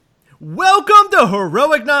Welcome to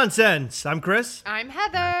Heroic Nonsense. I'm Chris. I'm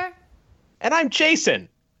Heather. And I'm Jason.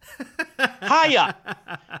 Hiya.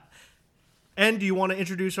 And do you want to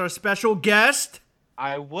introduce our special guest?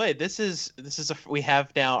 I would. We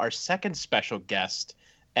have now our second special guest,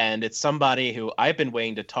 and it's somebody who I've been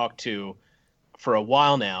waiting to talk to for a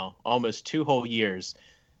while now, almost 2 whole years.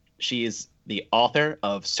 She is the author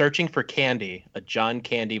of Searching for Candy, a John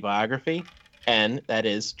Candy biography, and that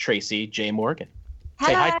is Tracy J. Morgan.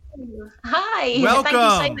 Hello. Say hi. Hi. Welcome. Thank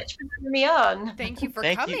you so much for having me on. Thank you for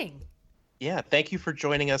Thank you. coming. Yeah, thank you for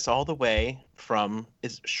joining us all the way from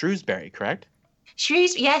Shrewsbury, correct?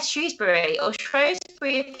 Shrewsbury or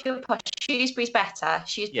Shrewsbury if you're posh. Shrewsbury's better.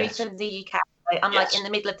 Shrewsbury's in the UK. I'm like in the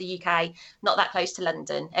middle of the UK, not that close to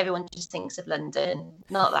London. Everyone just thinks of London,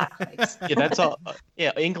 not that close. Yeah, that's all.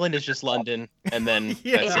 Yeah, England is just London, and then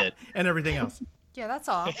that's it. And everything else. Yeah, that's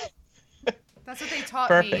all. That's what they taught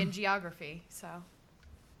Perfect. me in geography. So.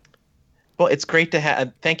 Well, it's great to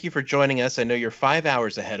have. Thank you for joining us. I know you're 5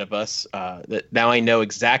 hours ahead of us. Now I know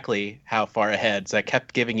exactly how far ahead. So I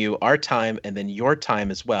kept giving you our time and then your time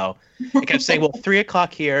as well. I kept saying, well, 3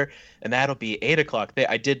 o'clock here, and that'll be 8 o'clock.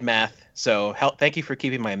 I did math. So thank you for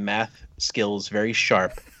keeping my math skills very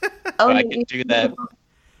sharp. Oh, I can do that.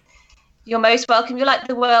 You're most welcome. You're like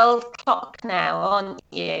the world clock now, aren't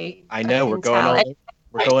you? I know we're going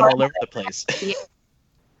all over the place.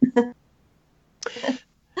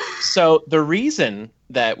 So the reason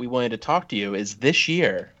that we wanted to talk to you is this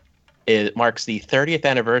year it marks the 30th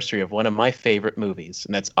anniversary of one of my favorite movies,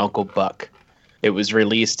 and that's Uncle Buck. It was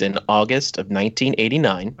released in August of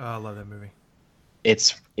 1989. Oh, I love that movie.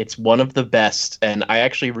 It's one of the best, and I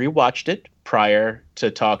actually rewatched it prior to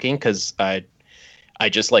talking because I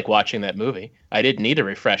just like watching that movie. I didn't need a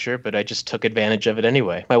refresher, but I just took advantage of it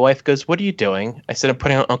anyway. My wife goes, "What are you doing?" I said, "I'm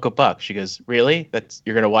putting on Uncle Buck." She goes, "Really?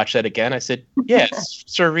 You're going to watch that again?" I said, "Yes,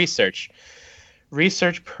 sir, research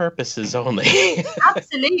purposes only."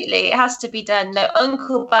 Absolutely, it has to be done. No,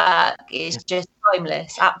 Uncle Buck is just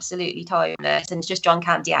timeless, absolutely timeless, and it's just John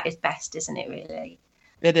Candy at his best, isn't it? Really.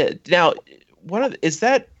 It is. Now, is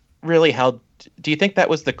that really how? Do you think that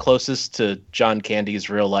was the closest to John Candy's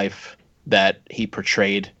real life that he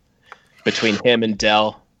portrayed between him and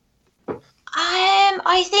Del?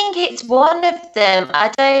 I think it's one of them. I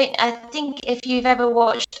think if you've ever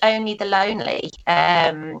watched Only the Lonely,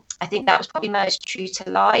 I think that was probably most true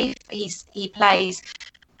to life. He plays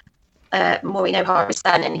Maureen O'Hara's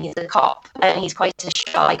son, and he's a cop, and he's quite a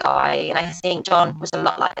shy guy. And I think John was a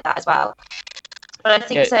lot like that as well. But I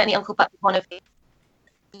think certainly Uncle Buck was one of his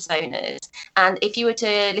personas. And if you were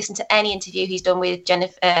to listen to any interview he's done with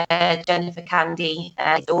Jennifer Candy,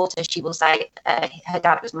 his daughter, she will say her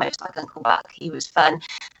dad was most like Uncle Buck. He was fun.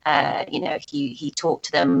 He talked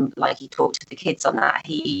to them like he talked to the kids on that.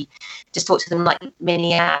 He just talked to them like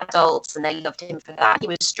mini adults, and they loved him for that. He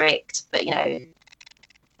was strict, but kind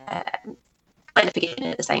of forgiving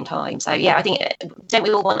at the same time. So yeah, I think, don't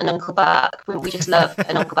we all want an Uncle Buck? We just love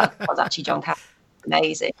an Uncle Buck. Was actually John Candy.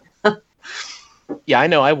 Amazing. Yeah, I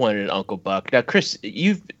know. I wanted an Uncle Buck. Now, Chris,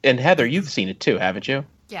 and Heather, you've seen it too, haven't you?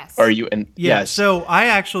 Yes. Or you? And Yeah, yes. so I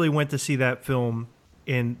actually went to see that film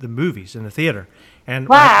in the movies, in the theater. And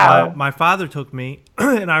Wow. my father took me,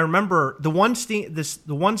 and I remember the one scene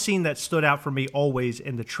that stood out for me always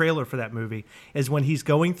in the trailer for that movie is when he's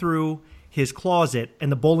going through his closet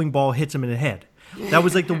and the bowling ball hits him in the head. That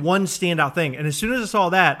was like the one standout thing. And as soon as I saw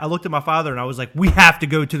that, I looked at my father and I was like, we have to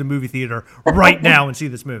go to the movie theater right now and see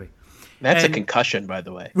this movie. That's a concussion, by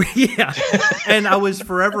the way. Yeah. And I was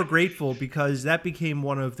forever grateful because that became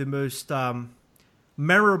one of the most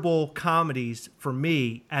memorable comedies for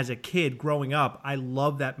me as a kid growing up. I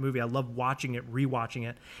love that movie. I love watching it, rewatching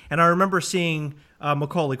it. And I remember seeing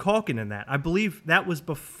Macaulay Culkin in that. I believe that was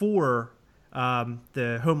before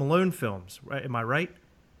the Home Alone films. Right? Am I right?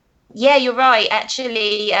 Yeah, you're right.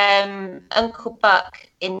 Actually, Uncle Buck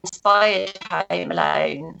inspired Home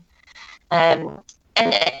Alone.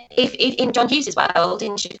 And if in John Hughes' world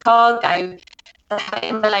in Chicago, the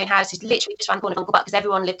Home Alone house is literally just around the corner from Uncle Buck because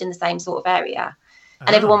everyone lived in the same sort of area.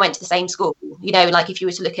 And everyone went to the same school. Like if you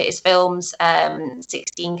were to look at his films,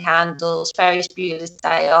 16 Candles, Ferris Bueller's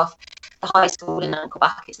Day Off, the high school in Uncle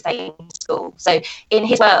Buck is the same school. So in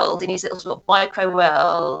his world, in his little sort of micro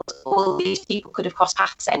world, all these people could have crossed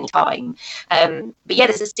paths any time. But yeah,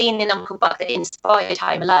 there's a scene in Uncle Buck that inspired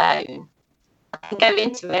Home Alone. I can go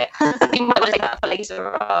into it. You might want to take that for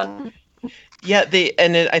later on. Yeah,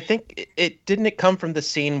 I think it didn't it come from the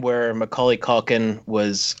scene where Macaulay Culkin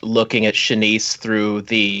was looking at Shanice through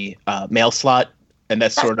the mail slot, and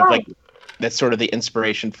that's sort of right. like that's sort of the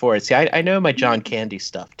inspiration for it. See, I know my John Candy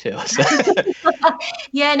stuff too. So.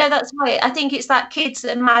 Yeah, no, that's right. I think it's that kid's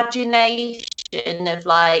imagination of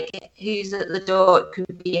like who's at the door. It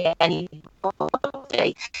could be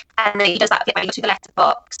anybody. And then he does that bit where he looks through the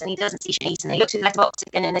letterbox and he doesn't see Shanice, and he looks through the letterbox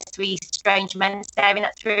again and there's three strange men staring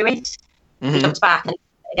at through it. He looks back and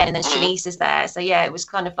again, and then Shanice is there. So yeah, it was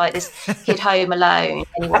kind of like this kid home alone,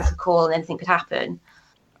 and he wants to call, and anything could happen.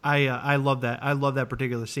 I love that. I love that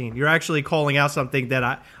particular scene. You're actually calling out something that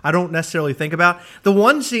I don't necessarily think about. The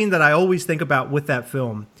one scene that I always think about with that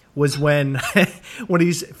film was when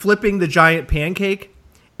he's flipping the giant pancake,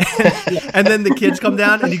 and then the kids come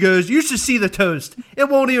down, and he goes, "You should see the toast. It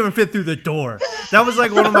won't even fit through the door." That was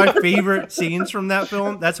like one of my favorite scenes from that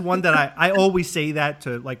film. That's one that I always say that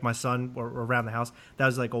to like my son or around the house. That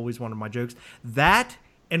was like always one of my jokes. That.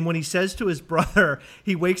 And when he says to his brother,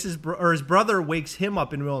 he wakes his brother wakes him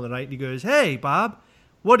up in the middle of the night, and he goes, "Hey, Bob,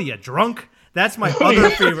 what are you, drunk?" That's my other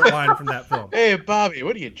favorite line from that film. Hey, Bobby,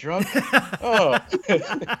 what are you, drunk? Oh.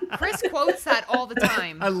 Chris quotes that all the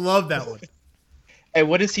time. I love that one. And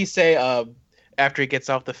what does he say after he gets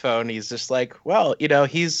off the phone? He's just like, well, he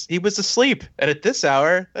was asleep, and at this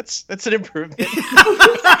hour, that's an improvement.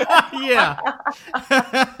 Yeah.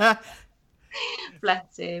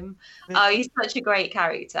 Bless him. Oh, he's such a great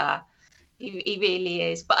character. He really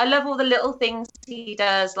is. But I love all the little things he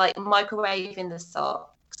does, like microwaving the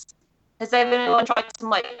socks. Has anyone tried to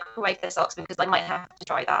microwave their socks? Because I might have to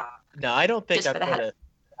try that. No, I don't think I'm gonna.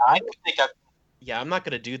 I'm not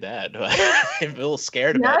gonna do that. I'm a little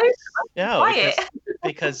scared about it. No,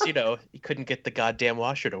 because you couldn't get the goddamn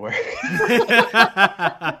washer to work.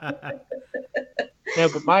 No,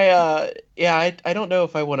 but I don't know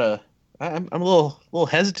if I want to. I'm a little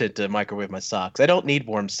hesitant to microwave my socks. I don't need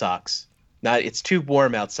warm socks. It's too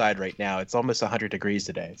warm outside right now. It's almost 100 degrees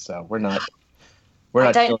today, so we're not.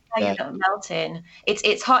 I don't know you're not melting.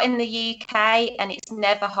 It's hot in the UK and it's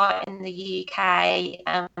never hot in the UK.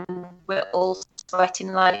 We're all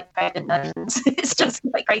sweating like pregnant nuns. It's just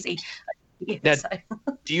like crazy. Now,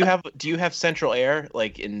 do you have central air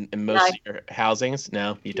like in most of your housings?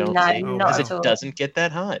 No, you don't. No, not at all. It doesn't get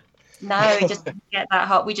that hot. No, it just doesn't get that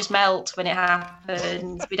hot. We just melt when it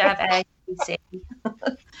happens. We don't have air conditioning.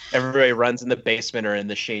 Everybody runs in the basement or in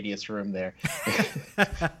the shadiest room there.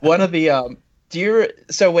 One of the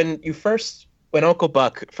when Uncle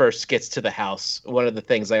Buck first gets to the house, one of the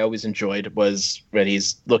things I always enjoyed was when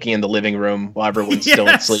he's looking in the living room while everyone's still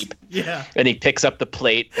asleep. Yeah. And he picks up the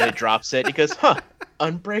plate and he drops it. He goes,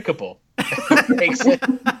 unbreakable. He takes it.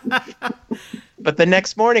 But the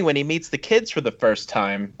next morning when he meets the kids for the first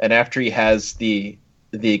time, and after he has the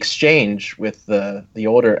exchange with the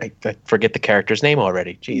older, I forget the character's name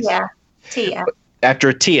already. Jeez. Yeah, Tia.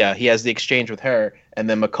 After Tia, he has the exchange with her, and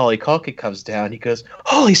then Macaulay Culkin comes down. He goes,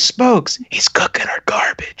 "Holy smokes, he's cooking our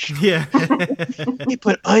garbage." Yeah. He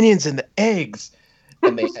put onions in the eggs,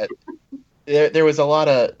 and they had. There was a lot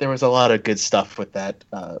of good stuff with that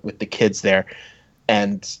with the kids there,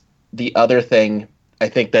 and the other thing I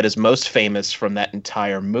think that is most famous from that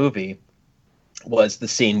entire movie was the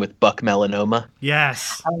scene with Buck Melanoma.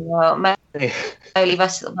 Yes. Oh, well, Molly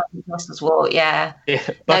Russell's Wart, yeah.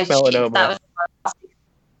 Buck Melanoma.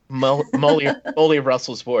 Molly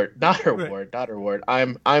Russell's wart, not her wart.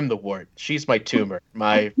 I'm the wart. She's my tumor,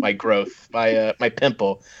 my growth, my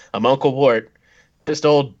pimple. I'm Uncle Wart. Just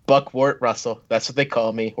old Buck Wart Russell. That's what they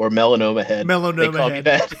call me, or Melanoma Head. They call me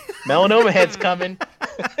that. Melanoma Head's coming.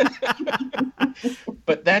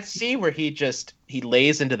 But that scene where he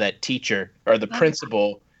lays into that teacher or the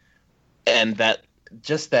principal, and that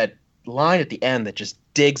line at the end that just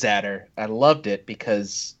digs at her. I loved it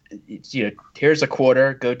because here's a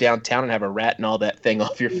quarter, go downtown and have a rat and all that thing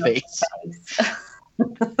off your face.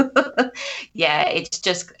 Yeah, it's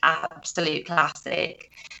just absolute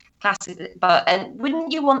classic. And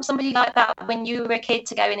wouldn't you want somebody like that when you were a kid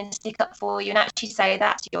to go in and stick up for you and actually say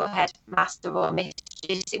that to your headmaster or mistress?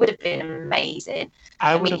 It would have been amazing.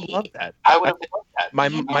 I would have loved that.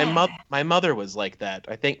 My mother was like that.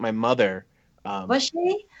 I think my mother was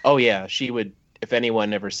she? Oh yeah, she would. If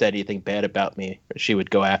anyone ever said anything bad about me, she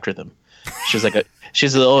would go after them. She's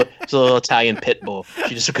a little Italian pit bull.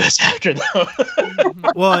 She just goes after them.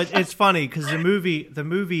 Well, it's funny because the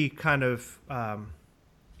movie kind of.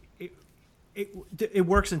 It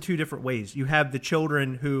works in two different ways. You have the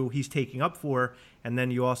children who he's taking up for, and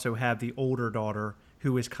then you also have the older daughter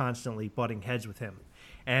who is constantly butting heads with him.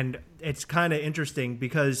 And it's kind of interesting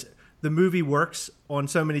because the movie works on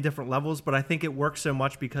so many different levels, but I think it works so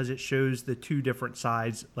much because it shows the two different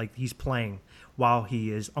sides, like he's playing while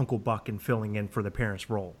he is Uncle Buck and filling in for the parents'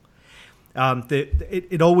 role.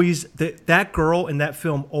 It always that girl in that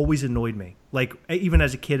film always annoyed me. Like even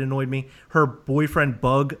as a kid, annoyed me. Her boyfriend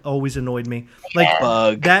Bug always annoyed me. Like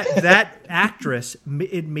Bug. that actress,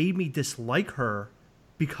 it made me dislike her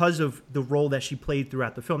because of the role that she played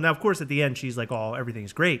throughout the film. Now, of course, at the end, she's like, "Oh,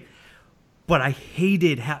 everything's great," but I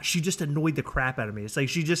hated how she just annoyed the crap out of me. It's like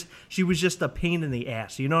she was just a pain in the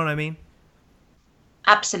ass. You know what I mean?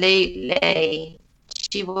 Absolutely,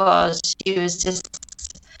 she was just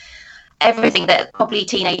everything that probably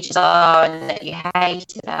teenagers are and that you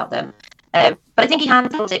hate about them. But I think he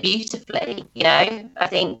handled it beautifully. You know,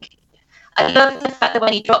 I love the fact that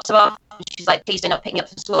when he drops her off, she's like, "Please do not pick me up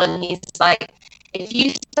from school," and he's like, "If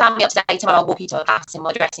you stand me up today, tomorrow I'll walk you to a class in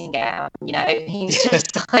my dressing gown." You know, he's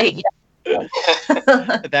just like.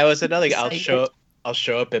 That was another. I'll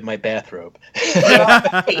show up in my bathrobe.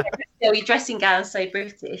 Your dressing gown's so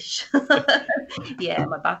British. Yeah,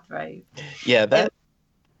 my bathrobe. Yeah, that.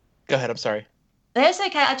 Go ahead. I'm sorry. That's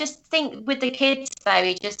okay. I just think with the kids, though,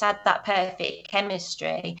 he just had that perfect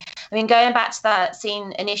chemistry. I mean, going back to that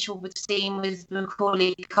initial scene with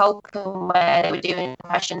Macaulay Culkin, where they were doing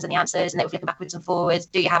questions and the answers, and they were flipping backwards and forwards.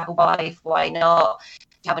 Do you have a wife? Why not?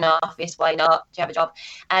 Do you have an office? Why not? Do you have a job?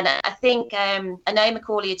 And I think I know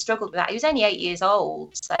Macaulay had struggled with that. He was only 8 years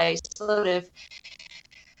old, so sort of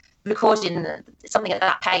recording something at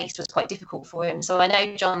that pace was quite difficult for him. So I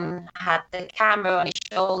know John had the camera on his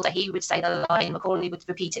shoulder. He would say the line, Macaulay would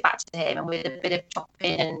repeat it back to him, and with a bit of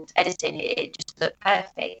chopping and editing, it just looked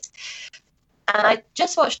perfect. And I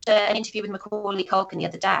just watched an interview with Macaulay Culkin the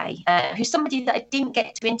other day, who's somebody that I didn't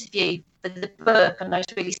get to interview for the book, and I was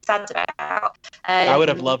really sad about. I would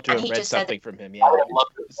have loved to have read something from him. Yeah,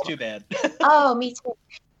 it's too bad. Oh, me too.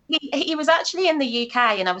 He was actually in the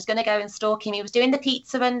UK, and I was going to go and stalk him. He was doing the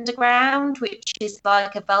Pizza Underground, which is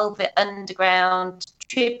like a Velvet Underground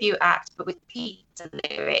tribute act, but with pizza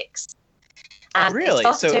lyrics. And really?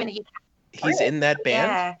 So he's in that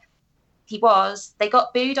band? Yeah, he was. They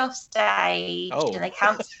got booed off stage, and they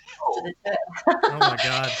cancelled. Oh my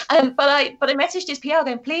God! But I messaged his PR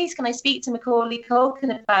going, "Please, can I speak to Macaulay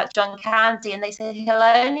Culkin about John Candy?" And they said he'll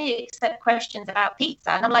only accept questions about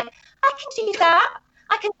pizza. And I'm like, I can do that.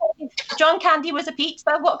 I can tell you, John Candy was a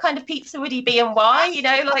pizza. What kind of pizza would he be and why? You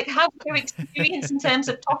know, like have your experience in terms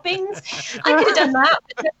of toppings. I could have done that.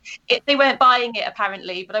 But they weren't buying it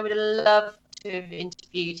apparently, but I would have loved to have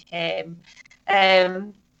interviewed him.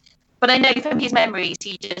 But I know from his memories,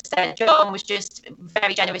 he just said John was just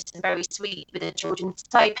very generous and very sweet with the children,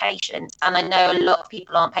 so patient. And I know a lot of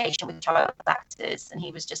people aren't patient with child actors, and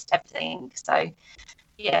he was just everything. So,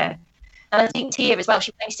 yeah. And I think Tia as well,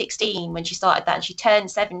 she was only 16 when she started that, and she turned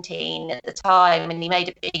 17 at the time, and he made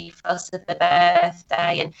a big fuss of her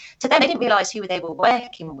birthday. And to them, they didn't realise who they were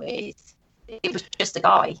working with. It was just a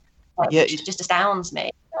guy. Which just astounds me.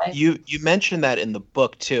 You mentioned that in the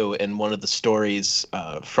book too, in one of the stories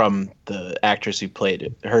from the actress who played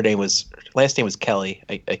it. Her last name was Kelly.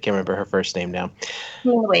 I can't remember her first name now.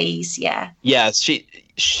 Louise, yeah. Yeah,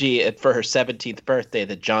 she for her 17th birthday,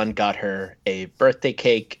 that John got her a birthday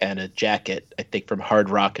cake and a jacket, I think from Hard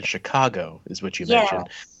Rock in Chicago, is what you mentioned.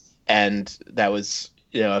 And that was,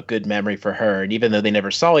 a good memory for her. And even though they never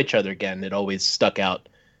saw each other again, it always stuck out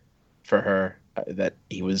for her that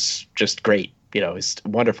he was just great. He's a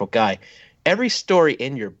wonderful guy. Every story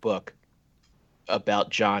in your book about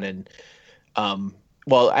John and I'll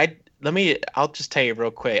just tell you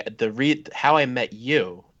real quick. How I met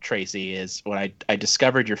you, Tracy, is when I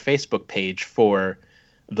discovered your Facebook page for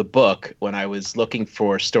the book when I was looking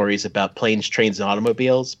for stories about planes, trains, and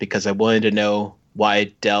automobiles, because I wanted to know why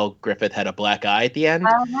Del Griffith had a black eye at the end.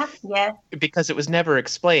 Yeah. Because it was never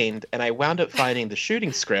explained, and I wound up finding the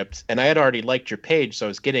shooting script, and I had already liked your page, so I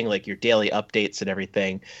was getting like your daily updates and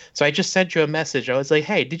everything. So I just sent you a message. I was like,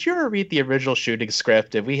 "Hey, did you ever read the original shooting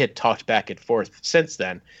script?" And we had talked back and forth since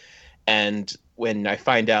then. And when I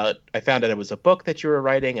found out it was a book that you were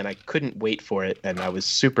writing, and I couldn't wait for it, and I was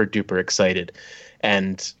super duper excited.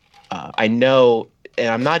 And I know, and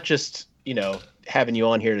I'm not just having you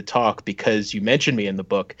on here to talk because you mentioned me in the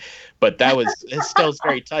book, but it still is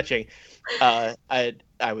very touching. I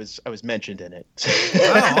was mentioned in it.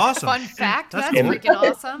 Oh, awesome! Fun fact, that's cool. freaking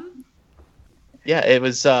awesome. Yeah, it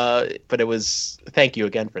was. But it was. Thank you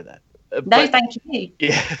again for that. Thank you.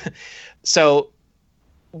 Yeah. So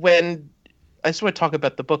when I just want to talk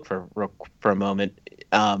about the book for a moment,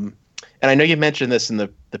 and I know you mentioned this in the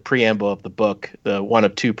preamble of the book, the one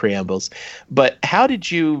of two preambles, but how did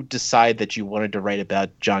you decide that you wanted to write about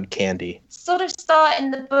John Candy? Sort of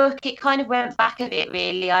starting the book, it kind of went back a bit,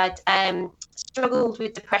 really. I'd struggled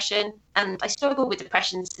with depression, and I struggled with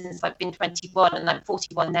depression since I've been 21, and I'm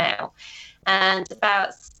 41 now. And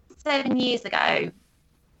about 7 years ago,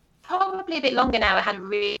 probably a bit longer now, I had a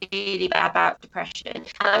really bad bout of depression, and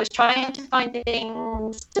I was trying to find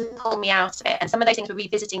things to pull me out of it. And some of those things were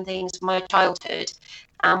revisiting things from my childhood.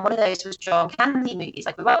 And one of those was John Candy movies.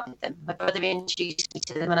 I grew up with them. My brother introduced me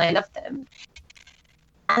to them, and I loved them.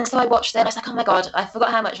 And so I watched them. I was like, oh my God, I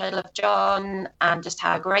forgot how much I loved John and just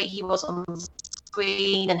how great he was on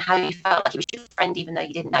screen and how you felt like he was your friend even though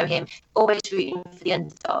you didn't know him, always rooting for the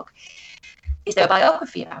underdog. Is there a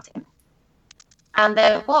biography about him? And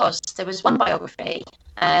there was one biography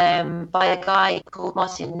by a guy called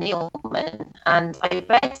Martin Neilman, and I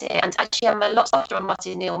read it, and actually I'm a lot softer on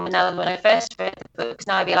Martin Neilman now than when I first read the book, because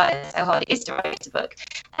now I realise how hard it is to write a book.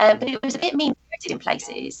 But it was a bit mean-spirited in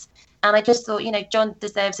places, and I just thought, John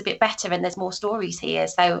deserves a bit better, and there's more stories here,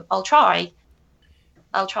 so I'll try.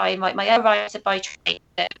 My own writer by trade,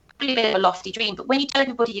 probably a bit of a lofty dream, but when you tell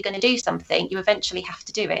everybody you're going to do something, you eventually have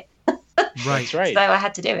to do it. Right. That's right. So I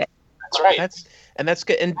had to do it. That's right. That's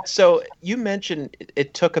good. And so you mentioned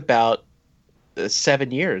it took about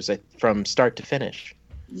 7 years from start to finish.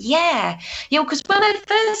 Yeah, because when I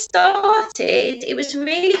first started, it was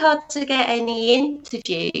really hard to get any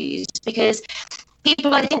interviews because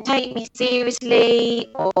people either didn't take me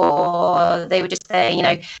seriously, or they were just saying,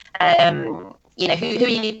 who are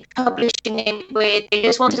you publishing it with? They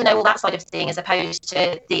just wanted to know all that side of thing as opposed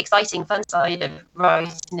to the exciting, fun side of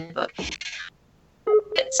writing a book.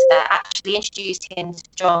 But actually introduced him to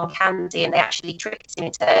John Candy, and they actually tricked him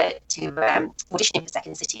into auditioning for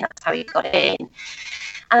Second City, and that's how he got in.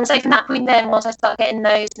 And so from that point then, once I started getting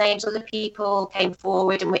those names, other people came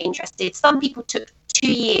forward and were interested. Some people took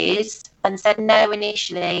 2 years and said no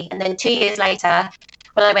initially, and then 2 years later,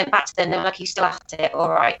 when I went back to them, they were like, "You still at it? All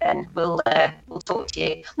right, then we'll talk to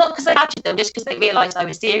you." Not because I badgered them, just because they realised I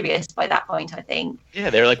was serious by that point, I think. Yeah,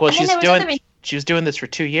 they were like, "Well, she was doing this for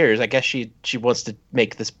 2 years. I guess she wants to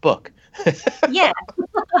make this book." Yeah,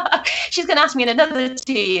 she's going to ask me in another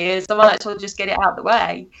 2 years, so I might as well just get it out of the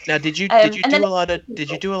way. Now, did you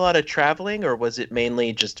do a lot of traveling, or was it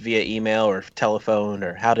mainly just via email or telephone,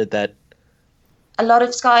 or how did that? A lot of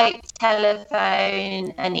Skype,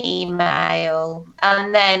 telephone, and email,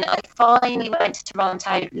 and then I finally went to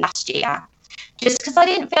Toronto last year, just because I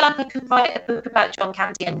didn't feel like I could write a book about John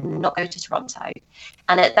Candy and not go to Toronto.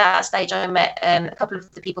 And at that stage, I met a couple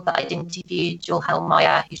of the people that I'd interviewed. Joel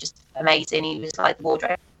Hellmeyer, who's just amazing. He was like the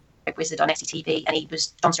wardrobe wizard on SCTV, and he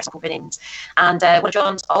was John Stress Uncle Vinnings. And one of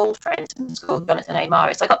John's old friends was called Jonathan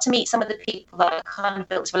O'Mara. So I got to meet some of the people that I kind of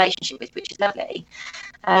built a relationship with, which is lovely.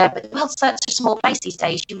 But the world's such a small place these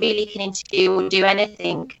days. You really can interview or do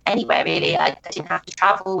anything anywhere, really. I didn't have to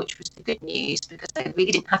travel, which was the good news, because I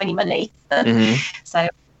really didn't have any money. Mm-hmm. So from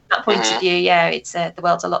that point of view, yeah, it's the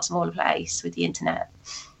world's a lot smaller place with the internet.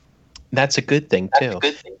 That's a good thing too.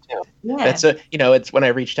 Yeah. It's when I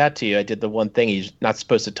reached out to you, I did the one thing you're not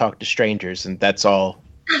supposed to talk to strangers, and that's all.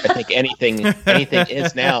 I think anything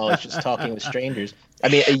is now is just talking with strangers. I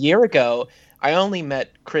mean, a year ago, I only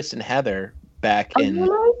met Chris and Heather back in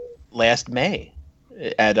last May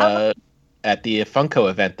at the Funko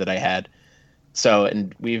event that I had. So,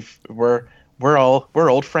 and we're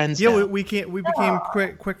old friends. Yeah, now. we became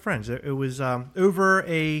quick friends. It was over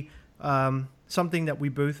a something that we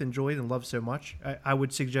both enjoyed and loved so much. I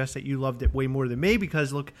would suggest that you loved it way more than me,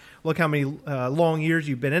 because look how many long years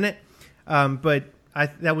you've been in it. But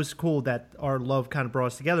that was cool that our love kind of brought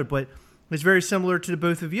us together. But it's very similar to the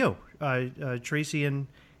both of you, Tracy and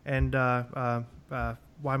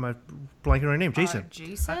why am I blanking on her name? Jason.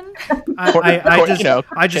 Jason. I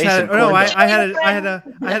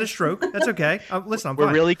had a stroke. That's okay. Listen, I'm fine.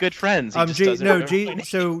 We're really good friends.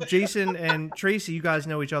 So Jason and Tracy, you guys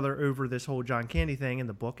know each other over this whole John Candy thing and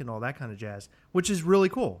the book and all that kind of jazz, which is really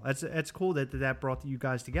cool. That's cool that brought you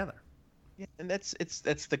guys together. Yeah, and that's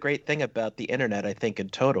the great thing about the internet, I think, in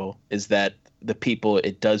total, is that the people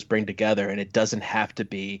it does bring together, and it doesn't have to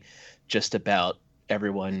be just about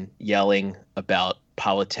everyone yelling about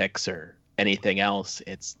politics or anything else.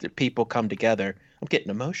 It's the people come together. I'm getting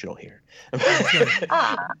emotional here.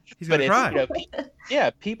 He's gonna cry.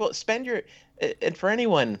 People and for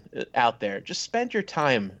anyone out there, just spend your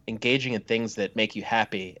time engaging in things that make you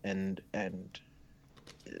happy, and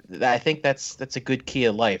I think that's a good key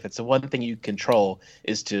of life. It's the one thing you control,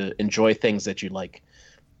 is to enjoy things that you like,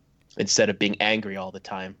 instead of being angry all the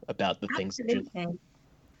time about the things that you.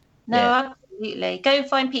 Absolutely. Go and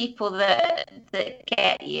find people that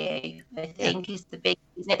get you, I think, is the big,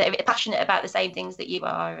 isn't it? They're passionate about the same things that you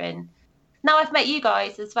are. And now I've met you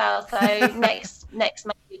guys as well. So next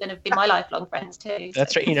month you're going to be my lifelong friends too.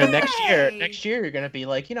 That's right. Next year you're going to be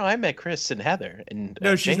like, I met Chris and Heather. And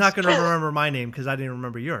no, she's not going to remember my name because I didn't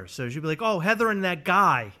remember yours. So she'll be like, "Oh, Heather and that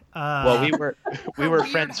guy." Well, we were weird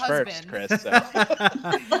friends first, husband. Chris.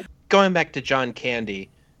 So. Going back to John Candy,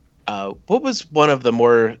 what was one of the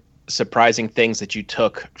more surprising things that you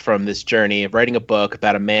took from this journey of writing a book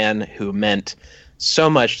about a man who meant so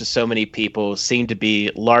much to so many people, seemed to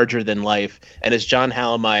be larger than life, and as John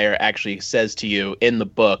Hallemeyer actually says to you in the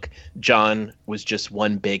book, John was just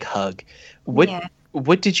one big hug.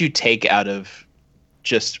 What did you take out of,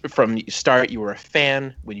 just from start, you were a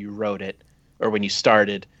fan when you wrote it, or when you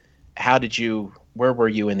started, where were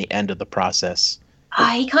you in the end of the process?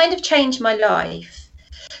 He kind of changed my life,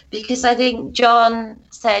 because I think John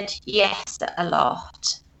said yes a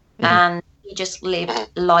lot, and he just lived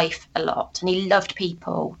life a lot, and he loved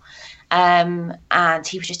people, and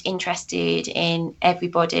he was just interested in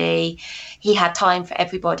everybody. He had time for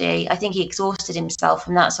everybody. I think he exhausted himself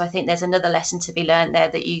from that, so I think there's another lesson to be learned there,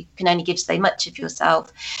 that you can only give so much of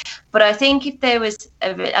yourself. But I think if there was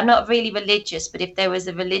I'm not really religious, but if there was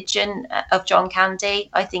a religion of John Candy,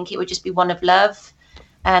 I think it would just be one of love.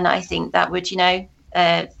 And I think that would,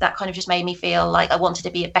 that kind of just made me feel like I wanted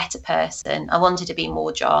to be a better person. I wanted to be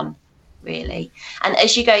more John, really. And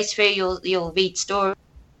as you go through, you'll read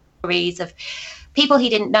stories of people he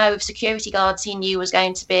didn't know, of security guards he knew was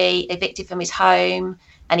going to be evicted from his home,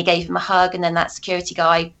 and he gave him a hug, and then that security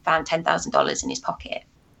guy found $10,000 in his pocket.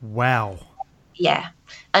 Wow. Yeah.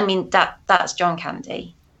 I mean, that's John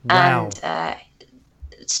Candy. Wow. And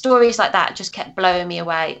stories like that just kept blowing me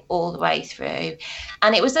away all the way through.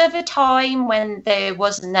 And it was of a time when there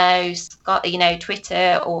was no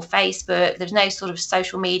Twitter or Facebook. There was no sort of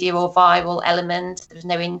social media or viral element. There was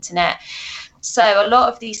no internet. So a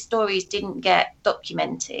lot of these stories didn't get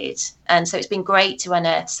documented. And so it's been great to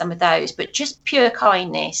unearth some of those. But just pure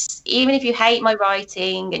kindness, even if you hate my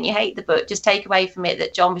writing and you hate the book, just take away from it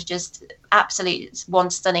that John was just absolutely one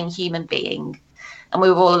stunning human being. And we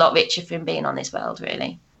were all a lot richer for him being on this world,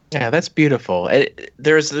 really. Yeah, that's beautiful.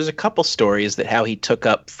 There's a couple stories that how he took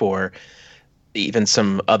up for even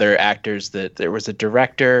some other actors. That there was a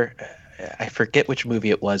director, I forget which movie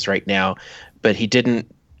it was right now, but he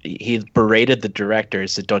berated the director,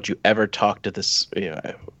 said, "Don't you ever talk to this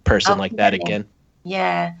person like that again."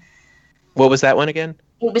 Yeah. What was that one again?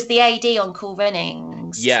 It was the AD on Cool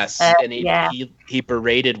Runnings. Yes, and he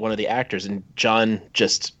berated one of the actors, and John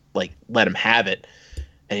just let him have it.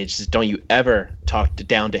 And he just, don't you ever talk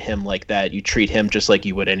down to him like that. You treat him just like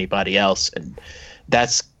you would anybody else. And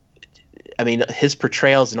that's, I mean, his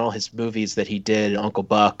portrayals in all his movies that he did, Uncle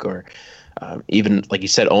Buck, or even, like you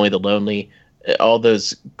said, Only the Lonely, all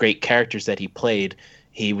those great characters that he played,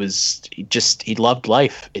 he loved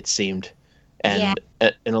life, it seemed. And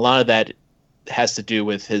a lot of that has to do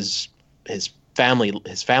with his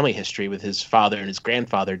family history, with his father and his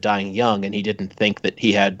grandfather dying young, and he didn't think that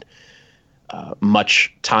he had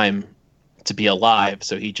much time to be alive,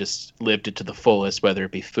 so he just lived it to the fullest, whether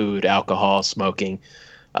it be food, alcohol, smoking.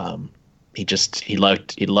 He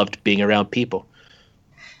loved being around people.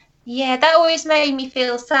 Yeah, that always made me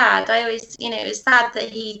feel sad. It was sad that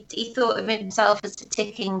he thought of himself as a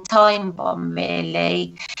ticking time bomb,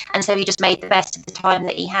 really. And so he just made the best of the time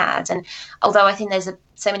that he had. And although I think there's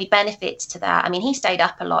so many benefits to that, I mean, he stayed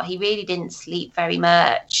up a lot. He really didn't sleep very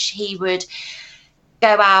much. He would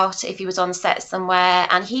go out if he was on set somewhere,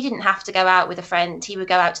 and he didn't have to go out with a friend. He would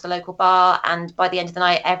go out to the local bar, and by the end of the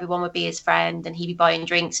night, everyone would be his friend, and he'd be buying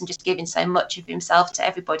drinks and just giving so much of himself to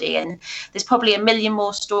everybody. And there's probably a million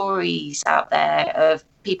more stories out there of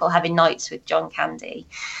people having nights with John Candy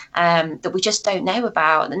that we just don't know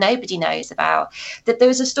about, that nobody knows about. That there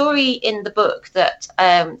was a story in the book that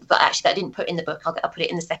I didn't put in the book. I'll put it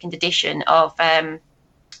in the second edition of them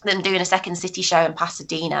doing a Second City show in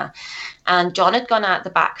Pasadena, and John had gone out the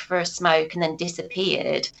back for a smoke and then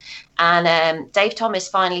disappeared, and Dave Thomas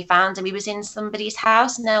finally found him. He was in somebody's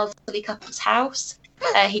house, an elderly couple's house.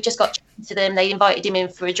 He just got to them. They invited him in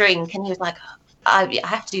for a drink, and he was like, I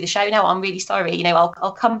have to do the show now, I'm really sorry,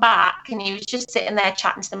 I'll come back. And he was just sitting there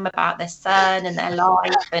chatting to them about their son and their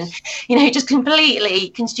life, and just completely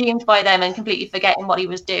consumed by them and completely forgetting what he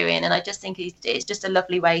was doing. And I just think it's just a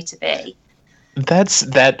lovely way to be. But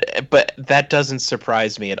that doesn't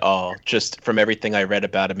surprise me at all. Just from everything I read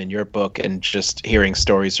about him in your book and just hearing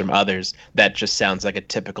stories from others, that just sounds like a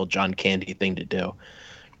typical John Candy thing to do.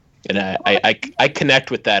 And I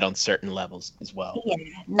connect with that on certain levels as well. Yeah,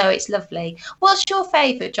 no, it's lovely. What's your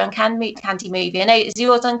favourite John Candy movie? I know, is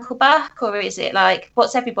yours Uncle Buck, or is it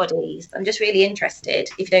what's everybody's? I'm just really interested,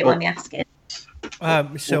 if you don't mind me asking.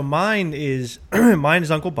 So mine is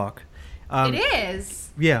Uncle Buck. It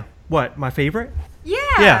is? Yeah. What, my favorite? Yeah.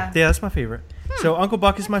 Yeah, that's my favorite. So Uncle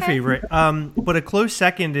Buck is my favorite. But a close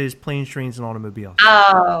second is Planes, Trains, and Automobiles.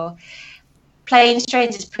 Oh, Planes,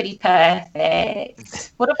 Trains is pretty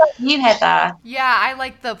perfect. What about you, Heather? Yeah, I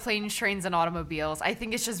like the Planes, Trains, and Automobiles. I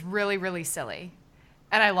think it's just really, really silly.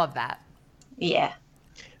 And I love that. Yeah.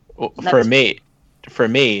 Well, for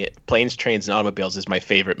me, Planes, Trains, and Automobiles is my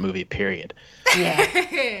favorite movie, period.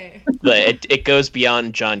 Yeah. It goes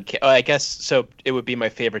beyond John. I guess so. It would be my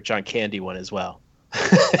favorite John Candy one as well.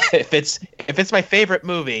 if it's my favorite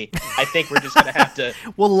movie, I think we're just gonna have to.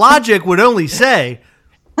 Well, logic would only say.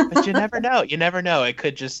 But you never know. You never know. It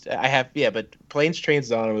could just. But Planes, Trains,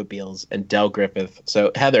 and Automobiles, and Del Griffith.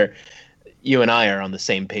 So Heather, you and I are on the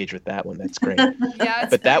same page with that one. That's great. Yeah,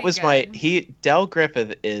 but that was good. Del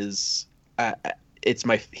Griffith is.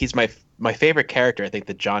 He's my favorite character. I think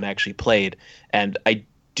that John actually played, and I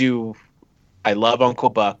love Uncle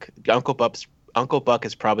Buck. Uncle Buck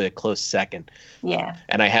is probably a close second. Yeah.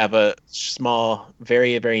 And I have a small,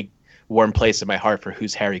 very, very warm place in my heart for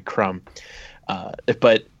Who's Harry Crumb.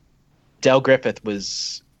 But Del Griffith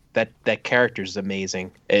was that character is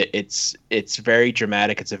amazing. It's very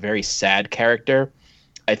dramatic. It's a very sad character.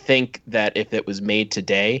 I think that if it was made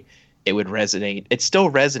today, it would resonate. It still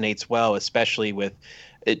resonates well, especially with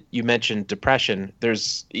it. You mentioned depression.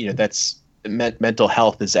 There's, that's mental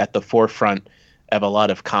health is at the forefront of a lot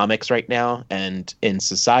of comics right now and in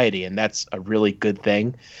society, and that's a really good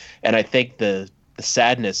thing. And I think the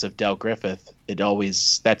sadness of Del Griffith,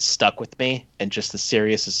 that stuck with me, and just the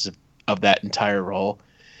seriousness of that entire role.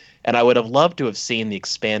 And I would have loved to have seen the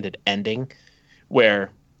expanded ending,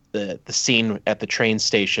 where the scene at the train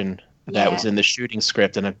station that was in the shooting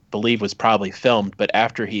script, and I believe was probably filmed, but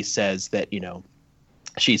after he says that,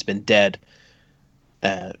 she's been dead,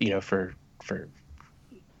 for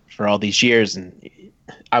all these years, and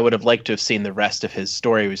I would have liked to have seen the rest of his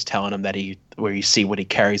story. He was telling him where you see what he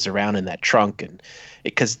carries around in that trunk, and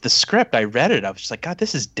because the script, I read it, I was just like, God,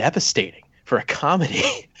 this is devastating for a comedy.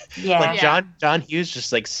 Yeah. Like John Hughes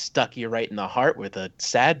just like stuck you right in the heart with a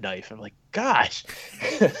sad knife. I'm like, gosh.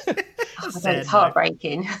 It's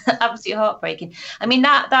heartbreaking. Absolutely heartbreaking. I mean,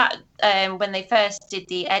 that when they first did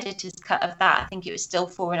the editor's cut of that, I think it was still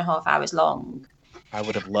 4.5 hours long. I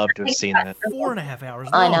would have loved to have seen that. 4.5 hours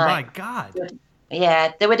long. I know. My God.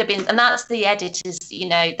 Yeah, there would have been, and that's the editors,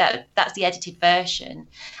 that's the edited version.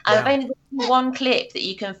 And I've only got one clip that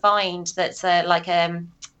you can find that's like a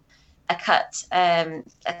cut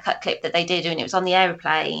clip that they did, and it was on the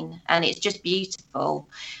aeroplane, and it's just beautiful.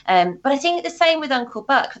 But I think the same with Uncle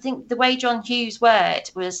Buck. I think the way John Hughes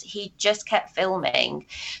worked was he just kept filming,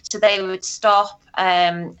 so they would stop.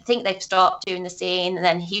 I think they'd stop doing the scene, and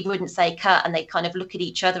then he wouldn't say cut, and they'd kind of look at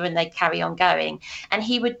each other and they'd carry on going. And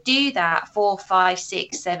he would do that 4, 5,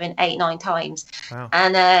 6, 7, 8, 9 times. Wow.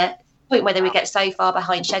 And point where they would get so far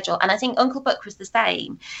behind schedule. And I think Uncle Buck was the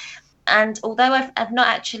same. And although I've not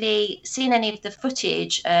actually seen any of the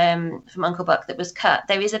footage from Uncle Buck that was cut,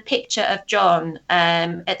 there is a picture of John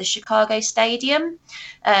at the Chicago Stadium.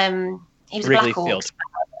 He was Wrigley Blackhawks. Field.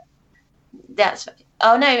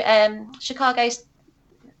 Chicago's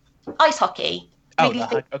ice hockey.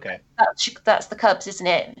 Okay. That's the Cubs, isn't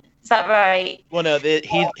it? Is that right? Well, no,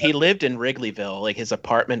 he lived in Wrigleyville. Like his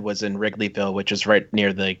apartment was in Wrigleyville, which is right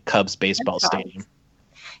near the Cubs baseball stadium.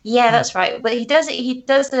 Yeah, that's right. But he does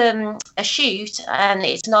a shoot, and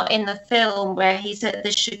it's not in the film, where he's at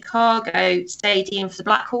the Chicago Stadium for the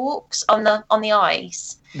Blackhawks on the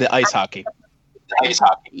ice. The ice hockey.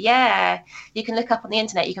 Yeah, you can look up on the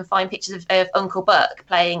internet. You can find pictures of Uncle Buck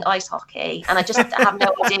playing ice hockey, and I just have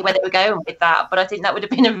no idea where they were going with that. But I think that would have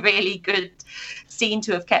been a really good scene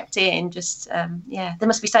to have kept in. Just there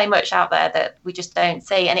must be so much out there that we just don't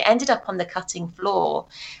see, and it ended up on the cutting floor,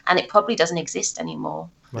 and it probably doesn't exist anymore.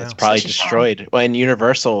 Wow. It's probably destroyed. Well, in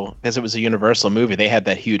Universal, because it was a Universal movie, they had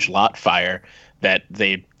that huge lot fire that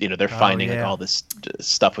they're finding like all this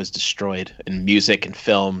stuff was destroyed, and music and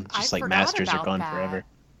film, just like masters are gone forever.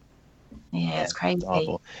 Yeah, it's crazy. It's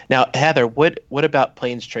awful. Now, Heather, what about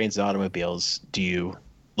Planes, Trains, and Automobiles do you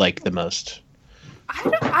like the most?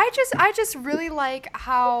 I just really like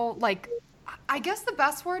how, like, I guess the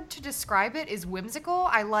best word to describe it is whimsical.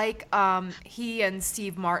 I like he and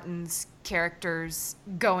Steve Martin's characters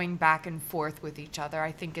going back and forth with each other.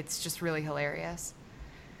 I think it's just really hilarious.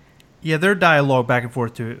 Yeah, their dialogue back and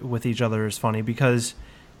forth with each other is funny, because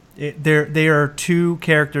they are two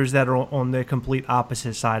characters that are on the complete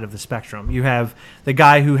opposite side of the spectrum. You have the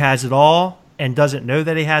guy who has it all and doesn't know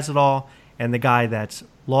that he has it all, and the guy that's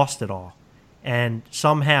lost it all. And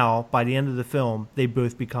somehow, by the end of the film, they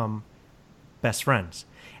both become best friends.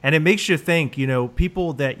 And it makes you think,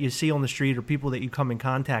 people that you see on the street or people that you come in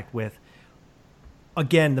contact with,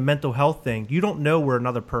 again, the mental health thing, you don't know where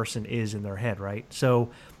another person is in their head, right? So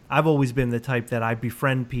I've always been the type that I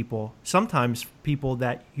befriend people, sometimes people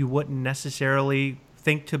that you wouldn't necessarily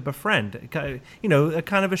think to befriend, you know, a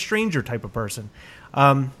kind of a stranger type of person.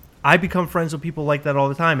 I become friends with people like that all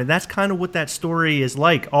the time, and that's kind of what that story is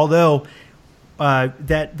like. Although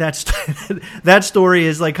that story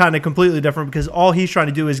is like kind of completely different, because all he's trying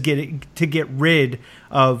to do is get rid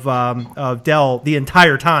of Del the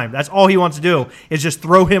entire time. That's all he wants to do, is just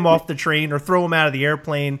throw him off the train or throw him out of the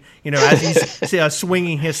airplane, you know, as he's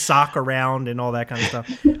swinging his sock around and all that kind of stuff.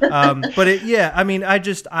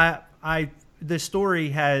 The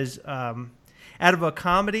story has, out of a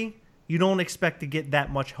comedy, you don't expect to get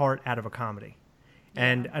that much heart out of a comedy.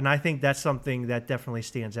 And I think that's something that definitely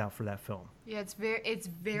stands out for that film. Yeah, it's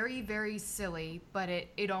very, very silly, but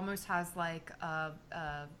it almost has like a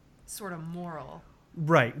sort of moral.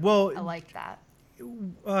 Right. Well, I like that.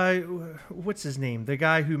 What's his name? The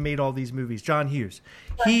guy who made all these movies, John Hughes.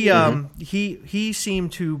 He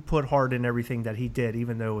seemed to put heart in everything that he did,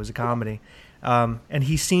 even though it was a comedy. And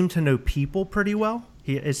he seemed to know people pretty well.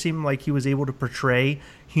 It seemed like he was able to portray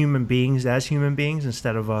human beings as human beings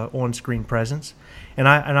instead of a on-screen presence. And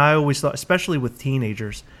I always thought, especially with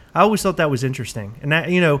teenagers, I always thought that was interesting. And that,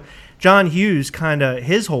 you know, John Hughes, kind of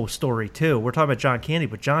his whole story too. We're talking about John Candy,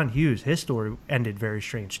 but John Hughes, his story ended very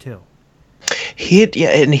strange too. He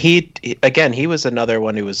was another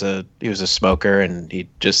one who was a smoker, and he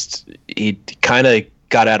kind of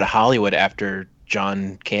got out of Hollywood after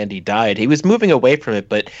John Candy died. He was moving away from it,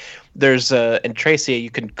 but there's and Tracy, you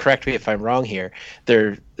can correct me if I'm wrong here.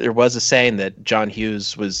 There was a saying that John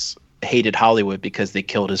Hughes hated Hollywood because they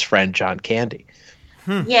killed his friend John Candy.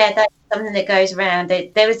 Yeah, that's something that goes around.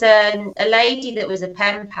 There was a lady that was a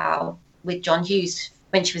pen pal with John Hughes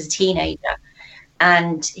when she was a teenager,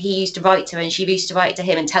 and he used to write to her, and she used to write to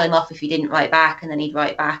him and tell him off if he didn't write back, and then he'd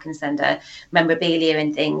write back and send her memorabilia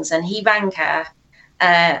and things. And he rang her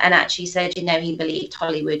and actually said, you know, he believed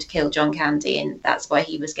Hollywood killed John Candy, and that's why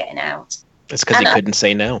he was getting out. It's because he couldn't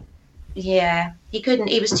say no. Yeah, he couldn't.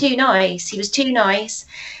 He was too nice. He was too nice.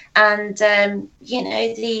 And, you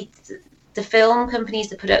know, the film companies,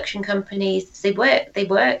 the production companies, they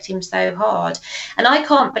worked him so hard. And I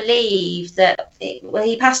can't believe that,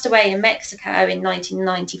 he passed away in Mexico in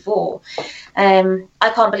 1994.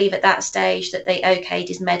 I can't believe at that stage that they okayed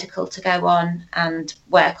his medical to go on and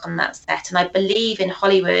work on that set. And I believe in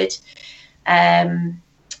Hollywood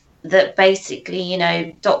that basically, you know,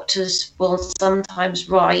 doctors will sometimes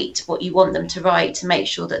write what you want them to write to make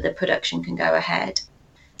sure that the production can go ahead.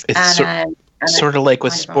 It's sort of like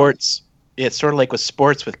with sports. It's sort of like with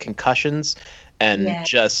sports with concussions and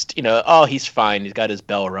just, you know, oh, he's fine. He's got his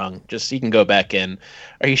bell rung. Just he can go back in.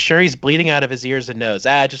 Are you sure he's bleeding out of his ears and nose?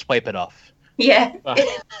 Just wipe it off. Yeah.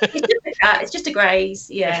 It's just a graze.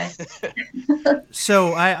 Yeah.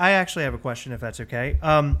 So I actually have a question, if that's okay.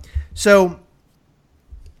 So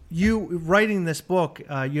you writing this book,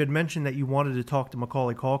 you had mentioned that you wanted to talk to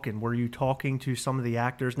Macaulay Culkin. Were you talking to some of the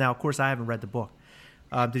actors? Now, of course, I haven't read the book.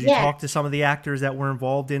 Did you talk to some of the actors that were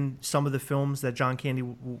involved in some of the films that John Candy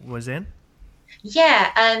was in?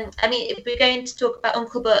 Yeah, I mean, if we're going to talk about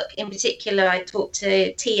Uncle Buck in particular, I talked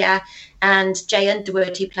to Tia and Jay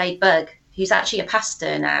Underwood, who played Bug, who's actually a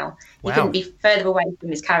pastor now. Wow. He couldn't be further away from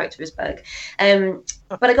his character as Bug.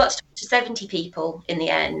 But I got to talk to 70 people in the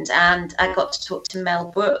end, and I got to talk to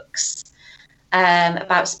Mel Brooks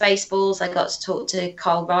about Spaceballs. I got to talk to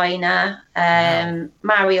Carl Reiner,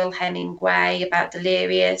 Mariel Hemingway about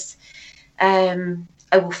Delirious.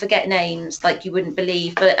 I will forget names like you wouldn't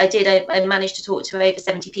believe, but I managed to talk to over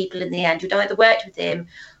 70 people in the end who'd either worked with him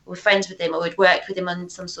or were friends with him or had worked with him on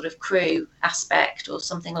some sort of crew aspect or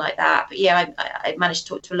something like that. But yeah, I managed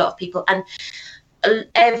to talk to a lot of people, and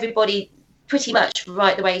everybody pretty much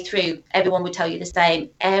right the way through, everyone would tell you the same.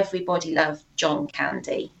 Everybody loved John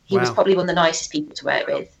Candy. He was probably one of the nicest people to work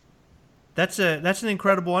with. That's an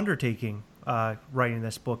incredible undertaking, writing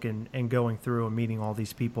this book and going through and meeting all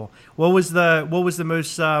these people. What was the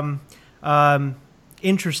most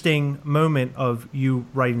interesting moment of you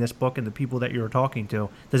writing this book and the people that you were talking to?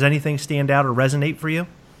 Does anything stand out or resonate for you?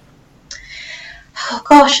 Oh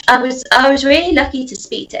gosh, I was really lucky to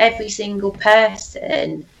speak to every single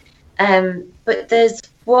person. But there's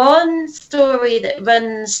one story that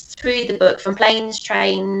runs through the book from Planes,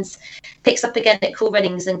 Trains, picks up again at Cool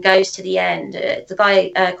Runnings and goes to the end. The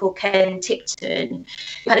guy called Ken Tipton,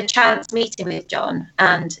 who had a chance meeting with John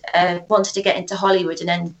and wanted to get into Hollywood, and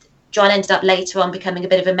then John ended up later on becoming a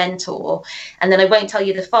bit of a mentor. And then I won't tell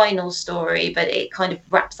you the final story, but it kind of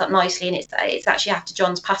wraps up nicely, and it's actually after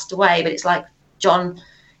John's passed away, but it's like John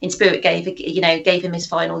in spirit gave him his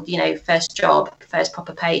final, first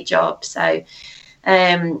proper paid job. So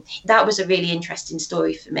That was a really interesting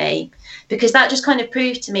story for me, because that just kind of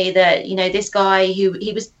proved to me that, you know, this guy who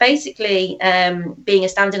he was basically being a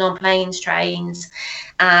standing on planes, trains,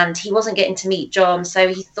 and he wasn't getting to meet John. So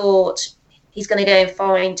he thought he's going to go and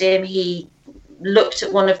find him. He looked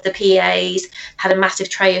at one of the PAs, had a massive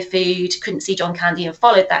tray of food, couldn't see John Candy, and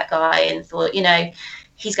followed that guy and thought, you know,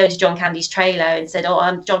 he's going to John Candy's trailer, and said, oh,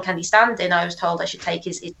 I'm John Candy standing. I was told I should take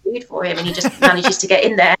his food for him. And he just manages to get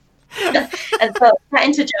in there. And so I went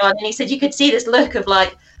into John, and he said you could see this look of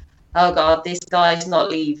like, oh God, this guy's not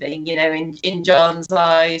leaving, you know, in John's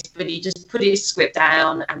eyes. But he just put his script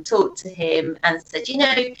down and talked to him and said, you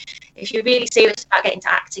know, if you're really serious about getting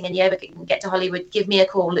to acting and you ever can get to Hollywood, give me a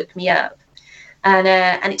call, look me up.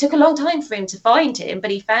 And it took a long time for him to find him, but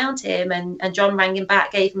he found him, and John rang him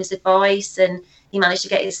back, gave him his advice, and he managed to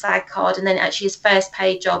get his SAG card. And then actually his first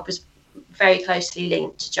paid job was very closely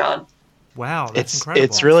linked to John. Wow, that's incredible.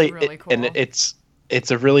 It's really cool. And it's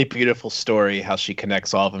a really beautiful story how she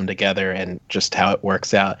connects all of them together and just how it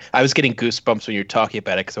works out. I was getting goosebumps when you were talking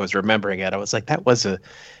about it because I was remembering it. I was like,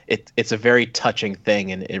 it's a very touching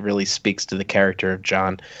thing, and it really speaks to the character of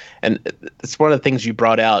John. And it's one of the things you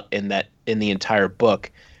brought out in the entire book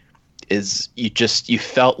is you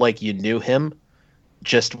felt like you knew him.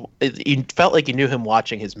 You felt like you knew him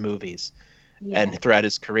watching his movies. Yeah. And throughout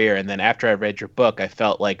his career. And then after I read your book, I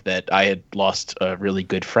felt like that I had lost a really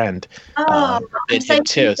good friend. Oh, in him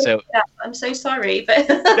too. So I'm so sorry, but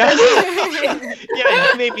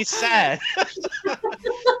yeah, you made me sad.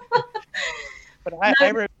 But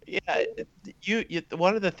you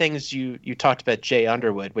one of the things you talked about Jay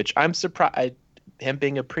Underwood, which I'm surprised him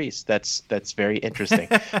being a priest. That's very interesting.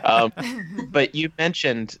 But you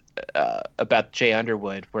mentioned about Jay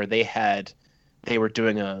Underwood, where they were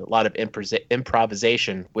doing a lot of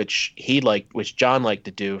improvisation, which John liked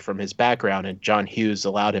to do from his background, and John Hughes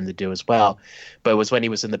allowed him to do as well. But it was when he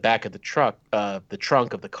was in the back of the trunk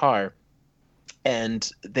of the car, and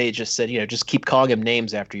they just said, you know, just keep calling him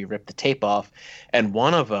names after you rip the tape off. And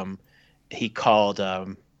one of them, he called,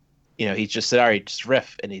 he just said, all right, just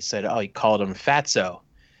riff. And he said, he called him Fatso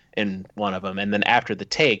in one of them. And then after the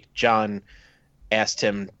take, John asked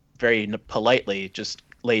him very politely, just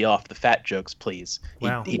lay off the fat jokes, please.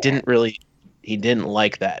 Wow. He didn't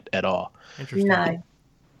like that at all. Interesting. No.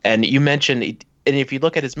 And you mentioned, and if you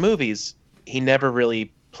look at his movies, he never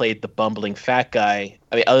really played the bumbling fat guy.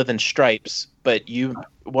 I mean, other than Stripes. But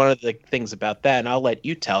one of the things about that, and I'll let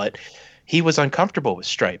you tell it, he was uncomfortable with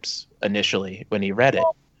Stripes initially when he read it.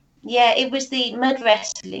 Yeah, it was the mud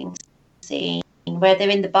wrestling scene where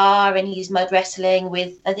they're in the bar and he's mud wrestling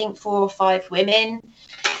with, I think, 4 or 5 women.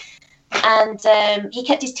 And he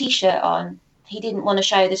kept his T-shirt on. He didn't want to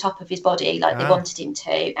show the top of his body like they wanted him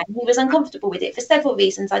to. And he was uncomfortable with it for several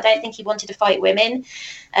reasons. I don't think he wanted to fight women.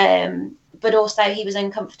 But also he was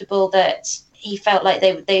uncomfortable that he felt like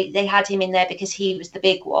they had him in there because he was the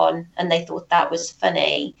big one and they thought that was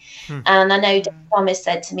funny. And I know Thomas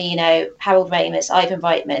said to me, you know, Harold Ramis, Ivan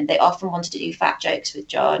Reitman, they often wanted to do fat jokes with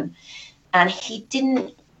John. And he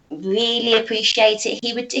didn't really appreciate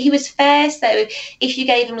it. He was fair, so if you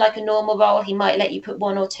gave him like a normal role, he might let you put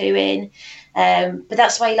 1 or 2 in. But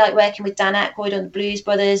that's why he liked working with Dan Aykroyd on the Blues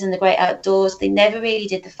Brothers and The Great Outdoors. They never really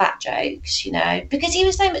did the fat jokes, you know, because he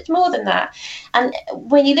was so much more than that. And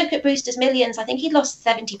when you look at Brewster's Millions, I think he lost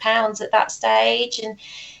 70 pounds at that stage. And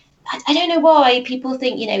I don't know why people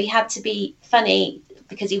think, you know, he had to be funny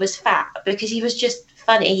because he was fat, because he was just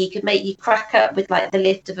funny. He could make you crack up with like the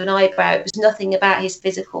lift of an eyebrow. It was nothing about his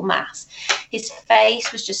physical mass. His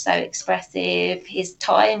face was just so expressive. His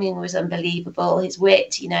timing was unbelievable. His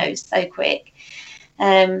wit, you know, so quick.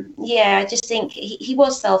 I just think he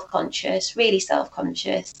was self-conscious, really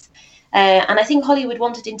self-conscious. And I think Hollywood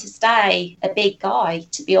wanted him to stay a big guy,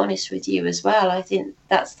 to be honest with you as well. I think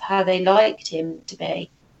that's how they liked him to be.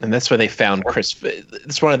 And that's where they found Chris.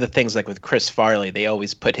 It's one of the things, like with Chris Farley, they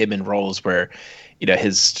always put him in roles where, you know,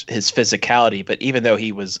 his physicality. But even though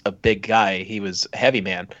he was a big guy, he was a heavy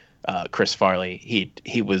man. Chris Farley,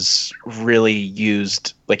 he was really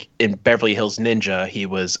used, like in Beverly Hills Ninja, he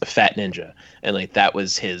was a fat ninja, and like that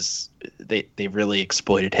was his. They really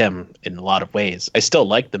exploited him in a lot of ways. I still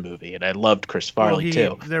liked the movie, and I loved Chris Farley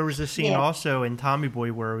too. There was a scene also in Tommy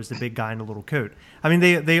Boy where it was the big guy in a little coat. I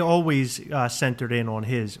mean, they always centered in on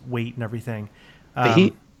his weight and everything.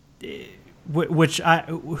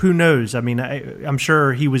 Who knows? I mean, I'm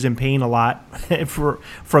sure he was in pain a lot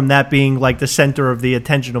from that being like the center of the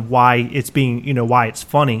attention of why it's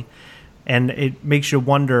funny. And it makes you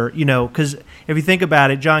wonder, you know, because if you think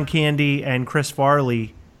about it, John Candy and Chris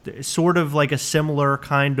Farley, sort of like a similar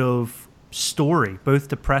kind of story. Both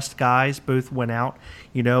depressed guys, both went out,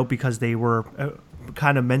 you know, because they were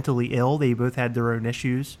kind of mentally ill. They both had their own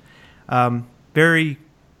issues. They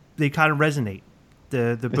kind of resonate,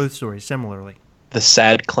 the both stories similarly. The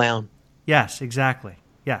sad clown. Yes, exactly.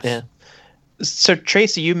 Yes. Yeah. So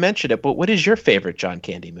Tracy, you mentioned it, but what is your favorite John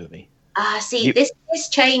Candy movie? This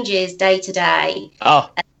changes day to day.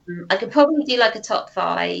 Oh. I could probably do like a top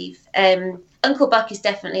 5. Uncle Buck is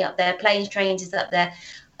definitely up there. Planes, Trains is up there.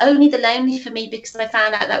 Only the Lonely for me, because I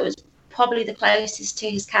found out that was probably the closest to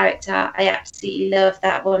his character. I absolutely love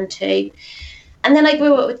that one too. And then I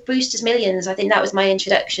grew up with Brewster's Millions. I think that was my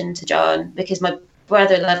introduction to John, because my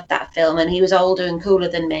brother loved that film and he was older and cooler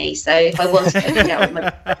than me. So if I wanted to hang out with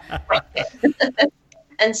my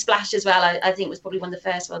and Splash as well, I think was probably one of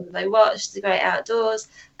the first ones I watched. The Great Outdoors.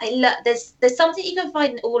 There's something you can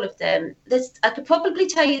find in all of them. I could probably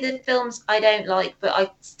tell you the films I don't like, but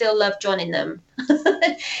I still love John in them.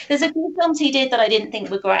 There's a few films he did that I didn't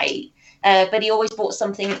think were great, but he always brought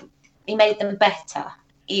something. He made them better,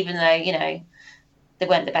 even though they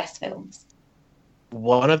weren't the best films.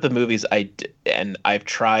 One of the movies I've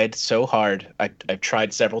tried so hard. I've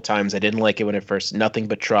tried several times. I didn't like it when it first. Nothing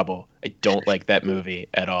But Trouble. I don't like that movie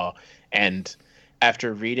at all. And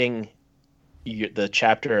after reading the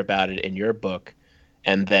chapter about it in your book,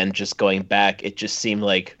 and then just going back, it just seemed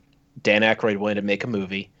like Dan Aykroyd wanted to make a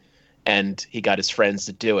movie, and he got his friends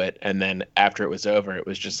to do it. And then after it was over, it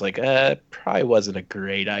was just like, probably wasn't a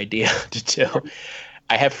great idea to do.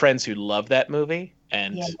 I have friends who love that movie,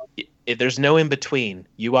 and there's no in between.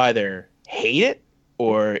 You either hate it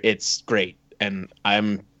or it's great, and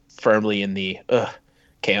I'm firmly in the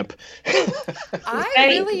camp. I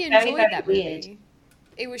really enjoyed that movie.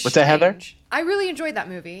 It was What's that, Heather? I really enjoyed that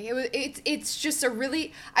movie. It's just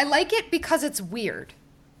I like it because it's weird.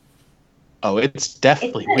 Oh, it's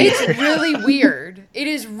definitely weird. It's really weird. It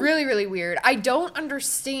is really, really weird. I don't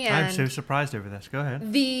understand. I'm so surprised over this. Go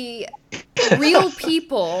ahead. The real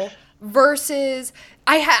people versus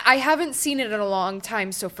I haven't seen it in a long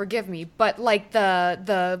time, so forgive me. But like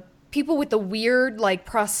the people with the weird like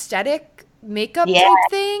prosthetic makeup type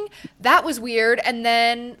thing, that was weird. And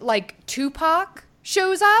then like Tupac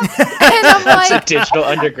shows up, and I'm like, it's a Digital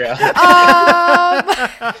Underground.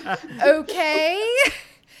 Okay.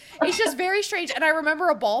 It's just very strange. And I remember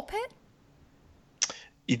a ball pit.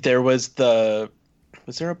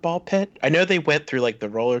 Was there a ball pit? I know they went through like the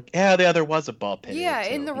roller. Yeah, there was a ball pit. Yeah,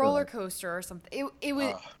 in the roller coaster or something. It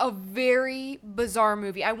was a very bizarre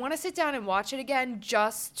movie. I want to sit down and watch it again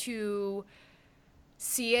just to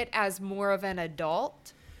see it as more of an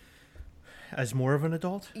adult. As more of an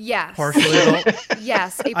adult? Yes. Partially adult?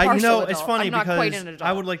 Yes, a partial adult. It's funny I'm not because quite an adult.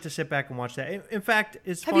 I would like to sit back and watch that. In fact,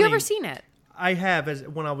 it's Have funny. you ever seen it? I have,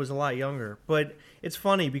 when I was a lot younger. But it's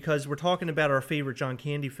funny because we're talking about our favorite John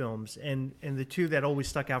Candy films, and the two that always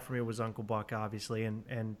stuck out for me was Uncle Buck, obviously,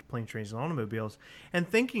 and Planes, Trains, and Automobiles. And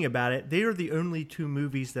thinking about it, they are the only two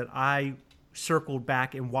movies that I circled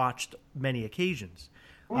back and watched many occasions.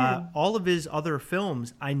 All of his other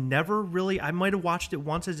films, I might have watched it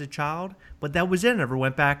once as a child, but that was it. I never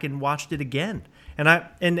went back and watched it again.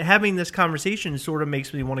 And having this conversation sort of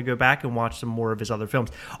makes me want to go back and watch some more of his other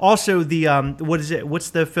films. Also, the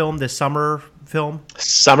what's the film? The summer film?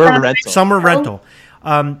 Summer Rental. Summer Rental.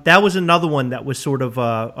 That was another one that was sort of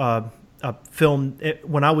a film.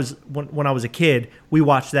 When I was a kid, we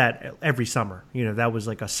watched that every summer. That was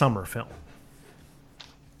like a summer film.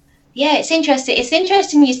 Yeah, it's interesting. It's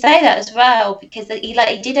interesting you say that as well, because he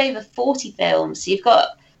did over 40 films, so you've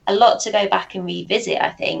got a lot to go back and revisit,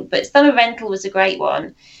 I think. But Summer Rental was a great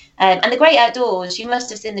one. And The Great Outdoors, you must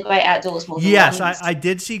have seen The Great Outdoors more than once. Yes, I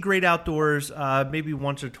did see Great Outdoors maybe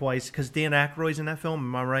once or twice, because Dan Aykroyd's in that film,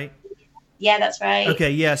 am I right? Yeah, that's right. Okay,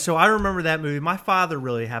 yeah, so I remember that movie. My father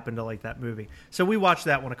really happened to like that movie. So we watched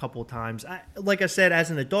that one a couple of times. Like I said, as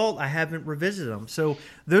an adult, I haven't revisited them. So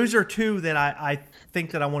those are two that I think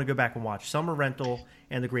that I want to go back and watch. Summer Rental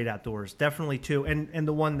and The Great Outdoors. Definitely two. And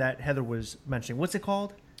the one that Heather was mentioning. What's it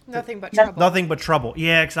called? Nothing But Trouble. Nothing But Trouble.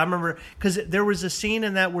 Yeah, because I remember, because there was a scene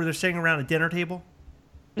in that where they're sitting around a dinner table.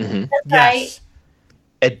 Mm-hmm. Yes. Right.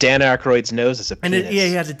 And Dan Aykroyd's nose is a penis. And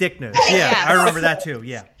he has a dick nose. Yeah, Yes. I remember that too.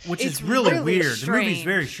 Yeah, which It's is really weird. strange. The movie's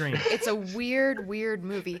very strange. It's a weird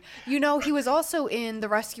movie. He was also in The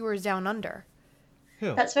Rescuers Down Under.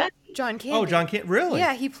 Who? That's right. John Candy. Oh, John Candy. Really?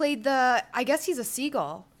 Yeah, he played I guess he's a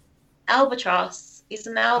seagull. Albatross. He's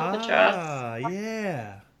an albatross. Ah,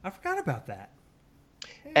 yeah. I forgot about that.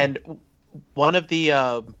 And one of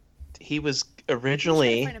the he was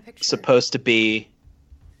originally find a picture. supposed to be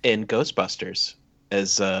in Ghostbusters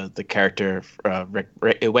as the character.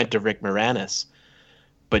 It went to Rick Moranis,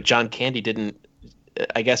 but John Candy didn't.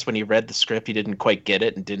 I guess when he read the script, he didn't quite get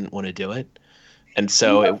it and didn't want to do it, and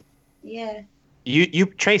so Yeah. You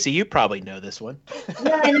Tracy, you probably know this one.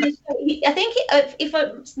 Yeah, and I think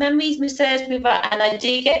if memory serves me right, and I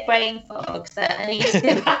do get brain fog, so I need to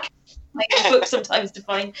go back to my book sometimes to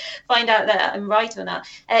find out that I'm right or not.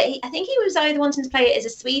 I think he was either wanting to play it as a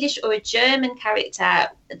Swedish or a German character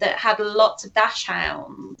that had lots of dash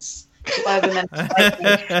hounds, if I remember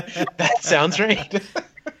correctly. That sounds right.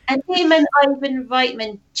 And him and Ivan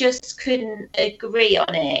Reitman just couldn't agree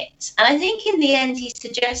on it. And I think in the end he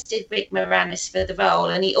suggested Rick Moranis for the role,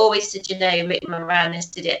 and he always said, Rick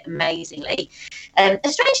Moranis did it amazingly.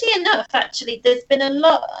 Strangely enough, actually, there's been in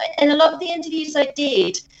a lot of the interviews I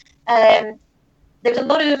did, there was a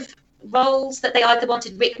lot of roles that they either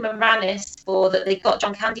wanted Rick Moranis for that they got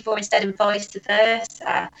John Candy for instead, and vice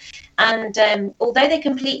versa. And although they're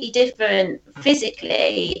completely different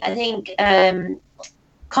physically, I think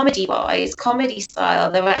comedy style,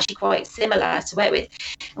 they were actually quite similar to work with.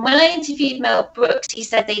 And when I interviewed Mel Brooks, he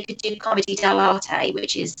said they could do comedy dell'arte,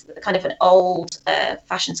 which is kind of an old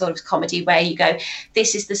fashioned sort of comedy where you go,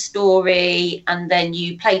 this is the story, and then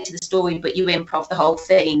you play to the story, but you improv the whole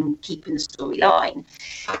thing, keeping the storyline.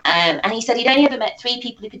 And he said he'd only ever met 3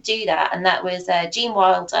 people who could do that, and that was Gene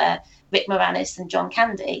Wilder, Rick Moranis, and John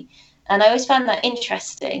Candy. And I always found that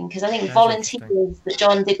interesting because I think Volunteers that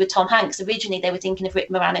John did with Tom Hanks, originally they were thinking of Rick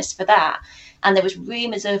Moranis for that. And there was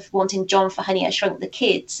rumours of wanting John for Honey, I Shrunk the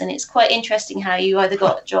Kids. And it's quite interesting how you either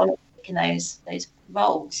got John or Rick in those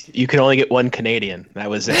roles. You could only get one Canadian. That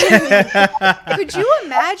was it. Could you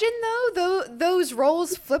imagine, though, those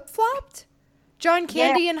roles flip-flopped? John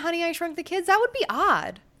Candy and Honey, I Shrunk the Kids? That would be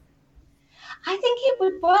odd. I think it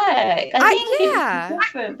would work. I think it would be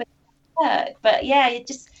different, but it would work. But yeah, it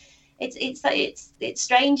just... It's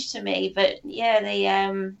strange to me, but yeah,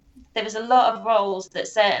 there was a lot of roles that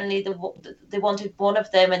certainly they wanted one of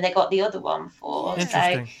them and they got the other one for.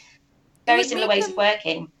 So very similar ways of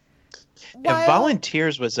working. Yeah,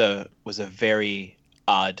 Volunteers was a very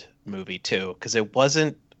odd movie too, because it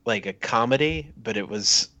wasn't like a comedy, but it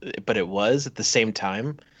was at the same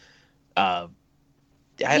time. How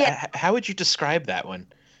would you describe that one?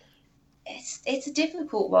 It's a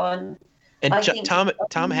difficult one. And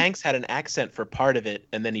Tom Hanks had an accent for part of it,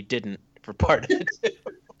 and then he didn't for part of it too.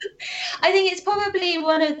 I think it's probably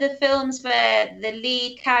one of the films where the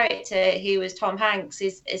lead character, who was Tom Hanks,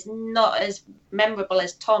 is not as memorable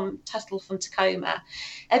as Tom Tuttle from Tacoma.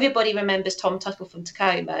 Everybody remembers Tom Tuttle from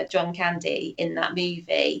Tacoma, John Candy, in that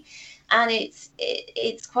movie. And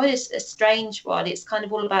it's quite a strange one. It's kind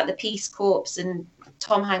of all about the Peace Corps, and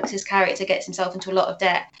Tom Hanks's character gets himself into a lot of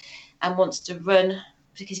debt and wants to run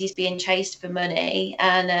because he's being chased for money,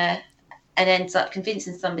 and ends up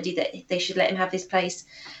convincing somebody that they should let him have this place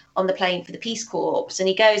on the plane for the Peace Corps. And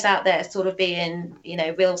he goes out there sort of being,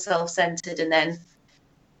 real self-centered, and then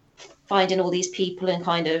finding all these people and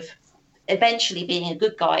kind of eventually being a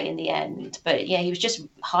good guy in the end. But yeah, he was just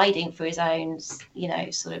hiding for his own,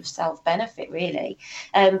 sort of self-benefit, really.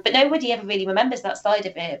 But nobody ever really remembers that side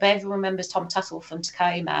of it. But everyone remembers Tom Tuttle from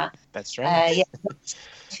Tacoma. That's right.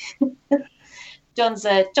 Yeah.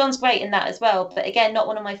 John's great in that as well, but again, not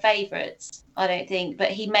one of my favourites, I don't think.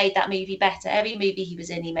 But he made that movie better. Every movie he was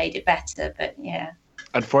in, he made it better. But yeah.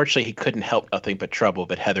 Unfortunately, he couldn't help Nothing But Trouble,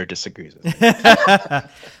 but Heather disagrees with me.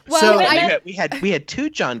 Well, we had 2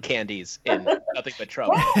 John Candys in Nothing But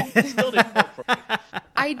Trouble. Still didn't work for me.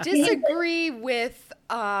 I disagree with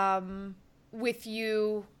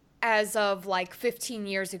you as of like 15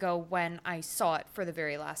 years ago when I saw it for the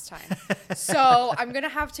very last time. So I'm going to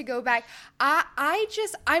have to go back.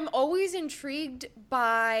 I'm always intrigued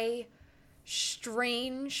by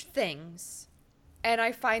strange things. And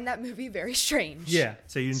I find that movie very strange. Yeah,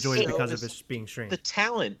 so you enjoyed it because of it being strange. The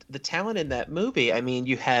talent in that movie. I mean,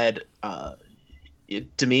 you had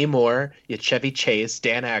Demi Moore, you had Chevy Chase,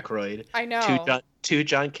 Dan Aykroyd. I know. Two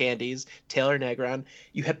John Candys, Taylor Negron.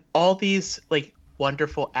 You had all these like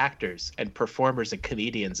wonderful actors and performers and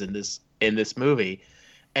comedians in this movie,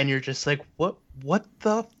 and you're just like, what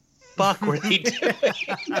the fuck were they doing?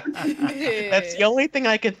 That's the only thing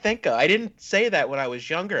I could think of. I didn't say that when I was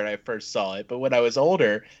younger and I first saw it, but when I was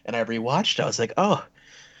older and I rewatched it, I was like, oh,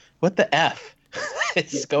 what the F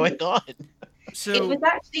is going on? So it was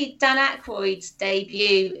actually Dan Aykroyd's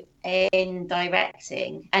debut in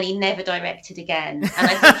directing, and he never directed again. And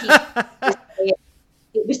I think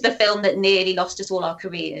it was the film that nearly lost us all our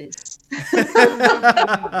careers.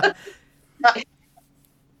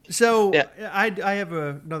 So yeah. I have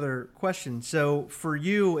another question. So for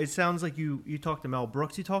you, it sounds like you talked to Mel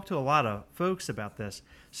Brooks. You talked to a lot of folks about this.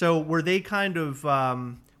 So were they kind of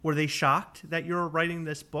were they shocked that you're writing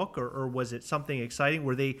this book, or was it something exciting?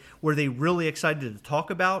 Were they really excited to talk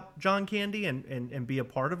about John Candy and be a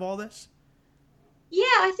part of all this? Yeah,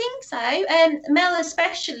 I think so. Mel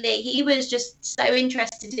especially, he was just so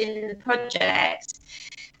interested in the project.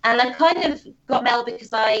 And I kind of got Mel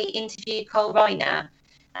because I interviewed Carl Reiner,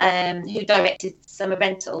 who directed Summer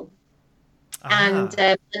Rental. And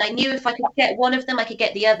I knew if I could get one of them, I could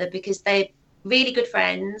get the other because they're really good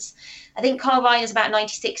friends. I think Carl Reiner's about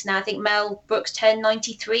 96 now. I think Mel Brooks turned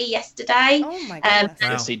 93 yesterday. Oh my goodness.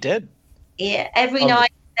 Wow. Yes, he did. Yeah, every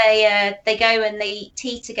night they go and they eat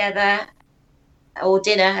tea together or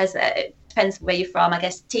dinner, as depends where you're from. I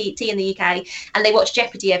guess tea in the UK, and they watch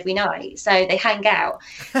Jeopardy every night, so they hang out.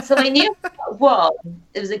 So I knew one.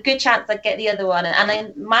 There was a good chance I'd get the other one, and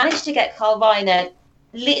I managed to get Carl Reiner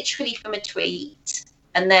literally from a tweet,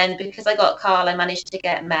 and then because I got Carl, I managed to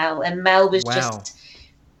get Mel, and Mel was just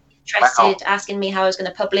interested, asking me how I was going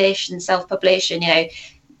to publish and self-publish, and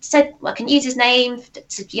said I can use his name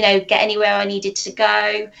to get anywhere I needed to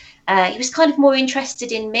go. He was kind of more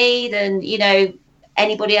interested in me than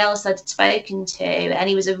anybody else I'd spoken to, and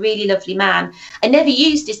he was a really lovely man. I never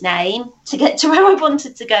used his name to get to where I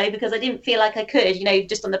wanted to go because I didn't feel like I could,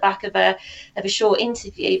 just on the back of a short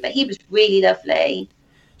interview. But he was really lovely.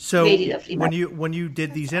 So really lovely when man. when you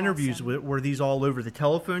did these interviews, were these all over the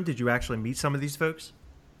telephone? Did you actually meet some of these folks?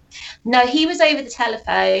 No, he was over the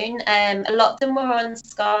telephone. A lot of them were on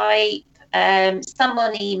Skype, some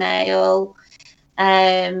on email.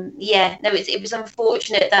 It was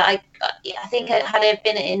unfortunate that I think had I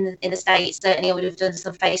been in the States, certainly I would have done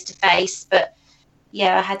some face to face. But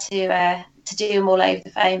yeah, I had to do them all over the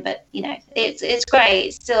phone. But it's great.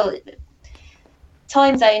 It's still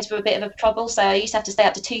time zones were a bit of a trouble, so I used to have to stay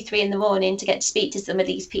up to 2-3 in the morning to get to speak to some of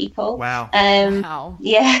these people. Wow. Wow.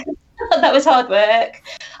 Yeah. That was hard work.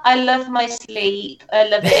 I love my sleep. I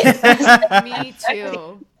love it. Me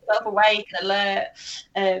too. Awake and alert.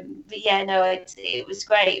 But yeah, no, it was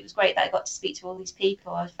great. It was great that I got to speak to all these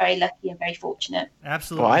people. I was very lucky and very fortunate.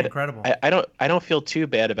 Absolutely incredible. I don't feel too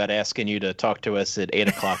bad about asking you to talk to us at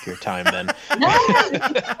 8:00 your time then. No.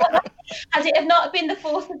 Had it have not been the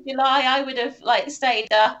 4th of July, I would have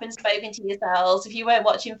stayed up and spoken to yourselves. If you weren't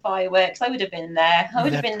watching fireworks, I would have been there. I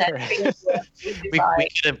would have been there.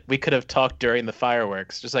 We could have talked during the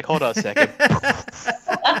fireworks. Just hold on a second.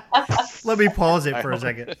 Let me pause it for a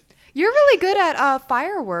second. You're really good at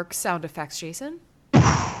fireworks sound effects, Jason. You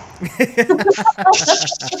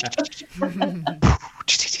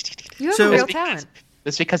have a real talent.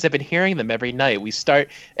 It's because I've been hearing them every night.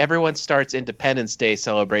 Everyone starts Independence Day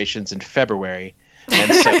celebrations in February.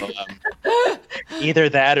 And so either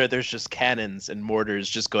that or there's just cannons and mortars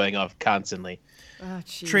just going off constantly. Oh,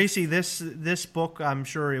 geez. Tracy, this book, I'm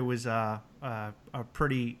sure it was a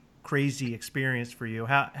pretty crazy experience for you.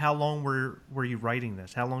 How long were you writing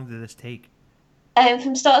this? How long did this take?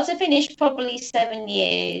 From start to finish, probably 7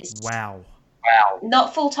 years. Wow.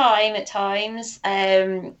 Not full time at times.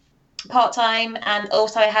 Part time, and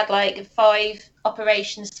also I had 5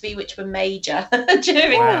 operations to be, which were major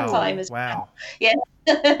during that time as well. Yeah.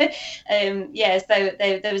 So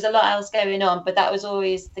there was a lot else going on, but that was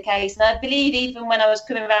always the case. And I believe even when I was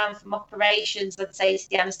coming around from operations, I'd say to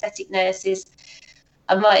the anaesthetic nurses,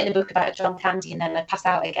 I'm writing a book about John Candy, and then I'd pass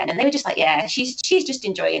out again, and they were just like, "Yeah, she's just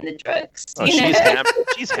enjoying the drugs." Oh, she's hammered.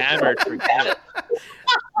 She's hammered. Forget it.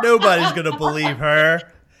 Nobody's gonna believe her.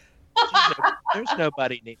 There's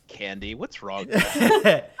nobody named Candy. What's wrong with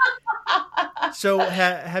that? So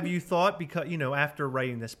have you thought, because after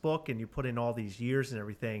writing this book and you put in all these years and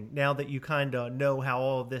everything, now that you kind of know how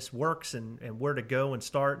all of this works and where to go and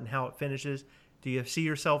start and how it finishes, do you see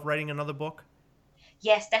yourself writing another book?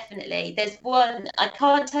 Yes, definitely. There's one, I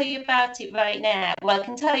can't tell you about it right now. Well, I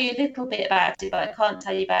can tell you a little bit about it, but I can't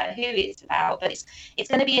tell you about who it's about. But it's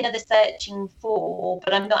going to be another Searching For,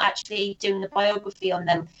 but I'm not actually doing a biography on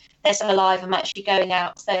them. They're still alive. I'm actually going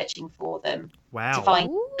out searching for them. Wow. To find,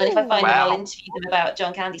 and if I find them, I'll interview them about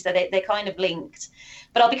John Candy. So they're kind of linked.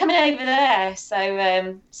 But I'll be coming over there. So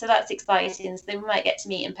that's exciting. So we might get to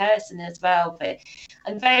meet in person as well. But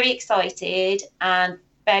I'm very excited and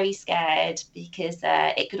very scared because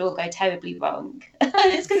it could all go terribly wrong.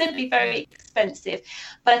 It's going to be very expensive,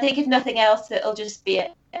 but I think if nothing else, it'll just be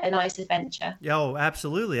a nice adventure. Oh,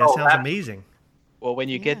 absolutely. That sounds amazing. Well, when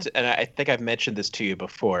you get to, and I think I've mentioned this to you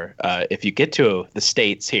before, if you get to the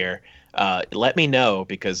States here, let me know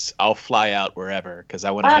because I'll fly out wherever because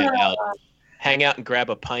I want to hang out and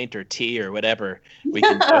grab a pint or tea or whatever we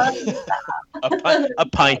can do. a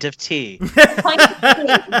pint of tea.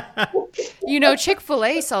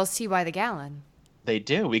 Chick-fil-A sells tea by the gallon. They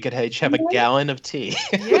do. We could each have a gallon of tea.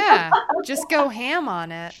 Yeah, just go ham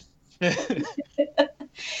on it.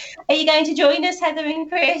 Are you going to join us, Heather and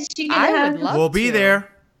Chris? I would love We'll be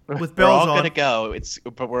there. with We're all bells on. gonna go.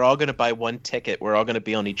 But we're all gonna buy one ticket. We're all gonna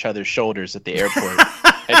be on each other's shoulders at the airport,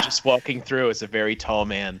 and just walking through as a very tall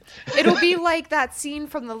man. It'll be like that scene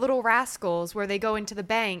from The Little Rascals where they go into the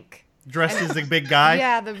bank. Dressed as the big guy.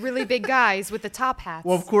 Yeah, the really big guys with the top hats.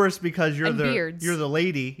 Well, of course, because you're And beards. the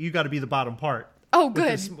lady, you got to be the bottom part. Oh,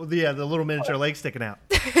 With good. the little miniature legs sticking out.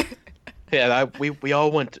 Yeah, we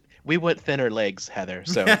all want thinner legs, Heather.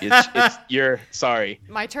 So it's you're sorry.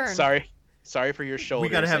 My turn. Sorry for your shoulders.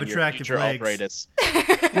 We got to have and your attractive future legs. arthritis.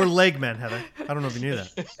 We're leg men, Heather. I don't know if you knew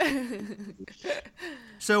that.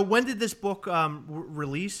 So when did this book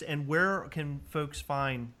release, and where can folks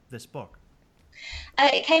find this book?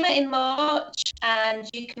 It came out in March, and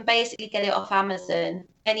you can basically get it off Amazon.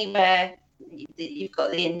 Anywhere you've got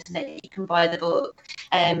the internet, you can buy the book.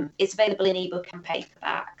 It's available in ebook and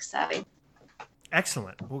paperback. So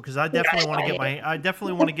Excellent. Well, because I definitely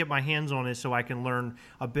want to get my hands on it so I can learn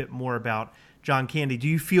a bit more about John Candy. Do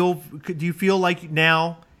you feel like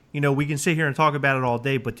now, we can sit here and talk about it all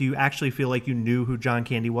day, but do you actually feel like you knew who John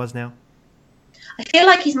Candy was now? I feel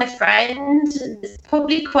like he's my friend. It's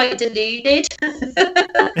probably quite deluded,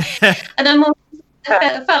 and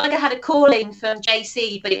I felt like I had a calling from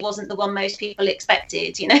JC, but it wasn't the one most people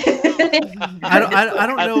expected. I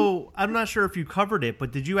don't know. I'm not sure if you covered it,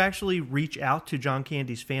 but did you actually reach out to John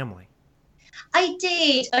Candy's family? I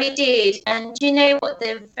did. And you know what?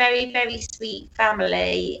 They're a very, very sweet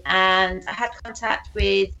family. And I had contact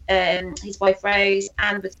with his wife Rose,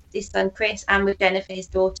 and with his son Chris, and with Jennifer, his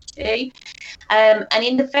daughter too. And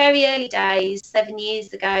in the very early days, 7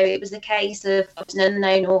 years ago, it was a case of I was an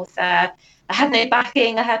unknown author. I had no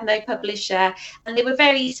backing, I had no publisher, and they were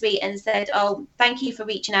very sweet and said, "Oh, thank you for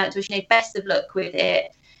reaching out to us. Best of luck with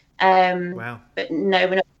it." Wow. But no,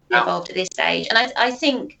 we're not involved at this stage. And I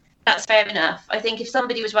think that's fair enough. I think if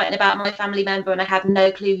somebody was writing about my family member and I had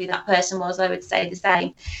no clue who that person was, I would say the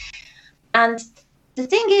same. And the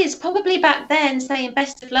thing is, probably back then, saying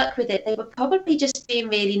best of luck with it, they were probably just being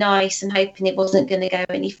really nice and hoping it wasn't going to go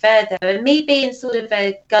any further. And me being sort of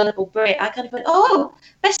a gullible Brit, I kind of went, "Oh,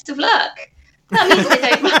 best of luck." That means they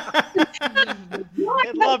don't.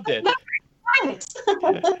 I loved it. Thanks.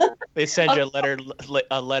 They send you a letter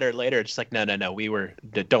later. Just like, no,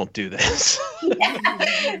 don't do this.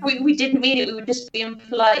 Yeah. We didn't mean it. We were just being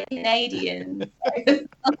polite Canadians.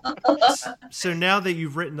 So now that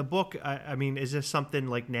you've written the book, I mean, is this something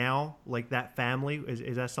like now, like that family,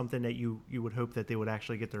 is that something that you would hope that they would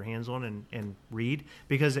actually get their hands on and read?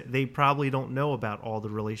 Because they probably don't know about all the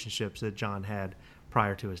relationships that John had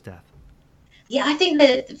prior to his death. Yeah, I think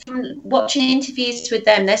that from watching interviews with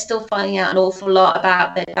them, they're still finding out an awful lot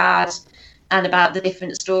about their dad and about the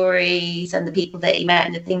different stories and the people that he met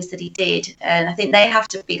and the things that he did. And I think they have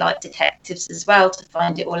to be like detectives as well to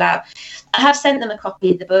find it all out. I have sent them a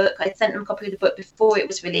copy of the book. I sent them a copy of the book before it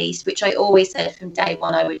was released, which I always said from day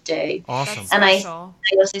one I would do. Awesome. And I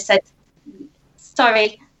also said,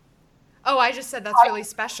 sorry. Oh, I just said that's really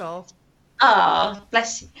special. Oh,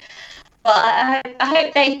 bless you. Well, I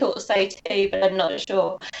hope they thought so too, but I'm not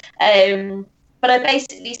sure. But I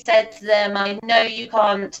basically said to them, I know you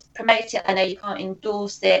can't promote it, I know you can't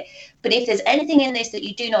endorse it, but if there's anything in this that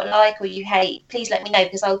you do not like or you hate, please let me know,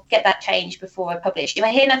 because I'll get that changed before I publish. If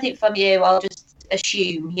I hear nothing from you, I'll just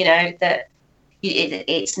assume, that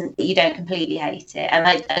you don't completely hate it. And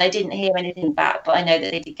I didn't hear anything back, but I know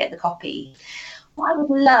that they did get the copy. What I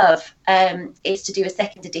would love is to do a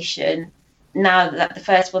second edition now that the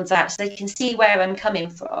first one's out, so they can see where I'm coming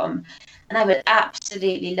from. And I would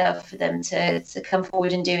absolutely love for them to come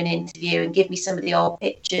forward and do an interview and give me some of the old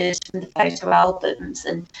pictures from the photo albums.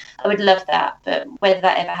 And I would love that. But whether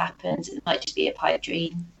that ever happens, it might just be a pipe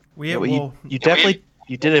dream. You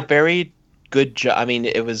did a very good job. I mean,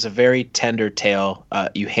 it was a very tender tale.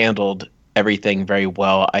 You handled everything very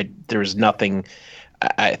well. There was nothing,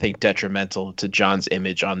 I think, detrimental to John's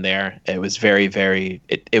image on there. It was very, very,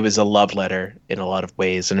 it was a love letter in a lot of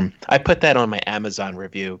ways. And I put that on my Amazon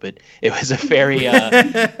review, but it was a very,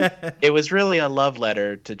 it was really a love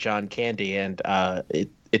letter to John Candy. And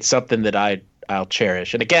it's something that I'll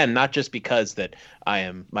cherish. And again, not just because that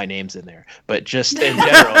my name's in there, but just in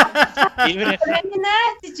general. Even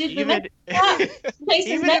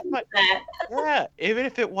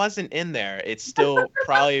if it wasn't in there, it's still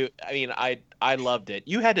probably, I mean, I loved it.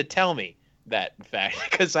 You had to tell me that, in fact,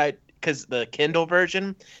 because the Kindle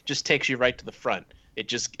version just takes you right to the front.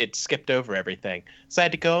 It skipped over everything. So I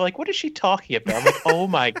had to go like, what is she talking about? I'm like, oh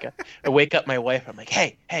my God. I wake up my wife. I'm like,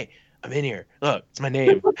 hey, I'm in here. Look, it's my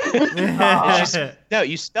name. No,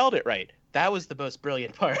 you spelled it right. That was the most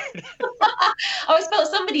brilliant part. I spelled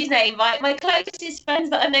somebody's name right. My closest friends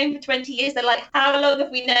that I've known for 20 years, they're like, how long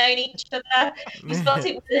have we known each other? You spelled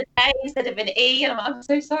it with an A instead of an E. And I'm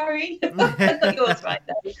so sorry. I got yours right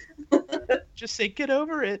though. Just say, get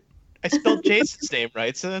over it. I spelled Jason's name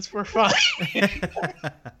right, so we're fine.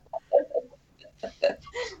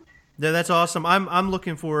 No, that's awesome. I'm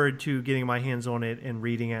looking forward to getting my hands on it and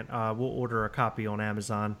reading it. We'll order a copy on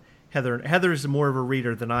Amazon. Heather is more of a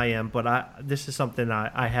reader than I am, but this is something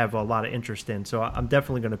I have a lot of interest in, so I'm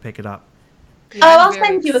definitely going to pick it up. Yeah, I'll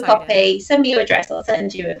send you a copy. Send me your address. I'll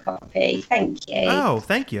send you a copy. Thank you. Oh,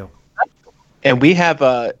 thank you. And we have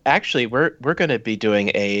actually we're going to be doing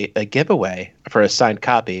a giveaway for a signed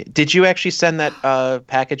copy. Did you actually send that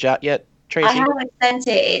package out yet, Tracy? I haven't sent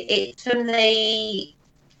it. It's from the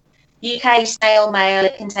UK snail mail.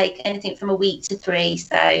 It can take anything from a week to 3,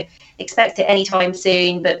 so expect it anytime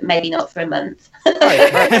soon, but maybe not for a month.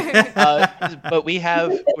 Right. But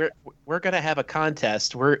we're going to have a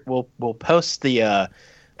contest. We'll post the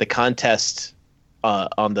contest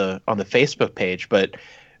on the Facebook page, but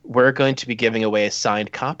we're going to be giving away a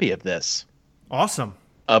signed copy of this. Awesome.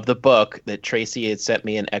 Of the book that Tracy had sent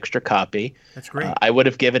me an extra copy. That's great. I would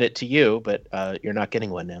have given it to you, but you're not getting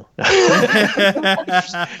one now.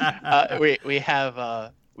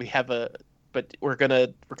 But we're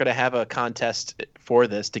gonna have a contest for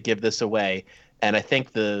this to give this away, and I think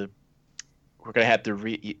we're gonna have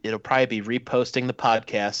to it'll probably be reposting the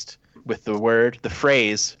podcast with the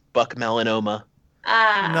phrase "buck melanoma."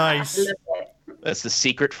 Nice. I love it. That's the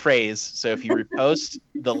secret phrase. So if you repost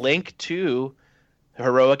the link to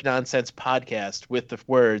Heroic Nonsense Podcast with the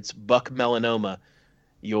words "buck melanoma,"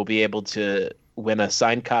 you'll be able to win a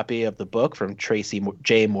signed copy of the book from Tracy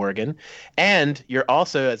J. Morgan. And you're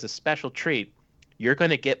also, as a special treat, you're going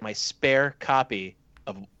to get my spare copy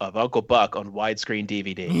of Uncle Buck on widescreen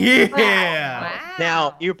DVD. Yeah. Wow.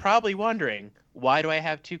 Now, you're probably wondering, why do I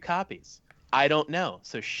have 2 copies? I don't know.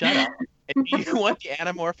 So shut up. If you want the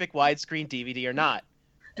anamorphic widescreen DVD or not,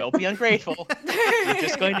 don't be ungrateful. You're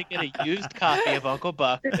just going to get a used copy of Uncle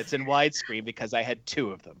Buck that's in widescreen because I had 2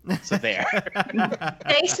 of them. So there.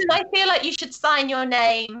 Jason, I feel like you should sign your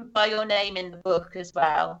name by your name in the book as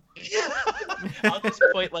well. I'll just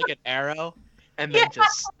point like an arrow and then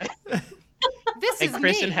This is and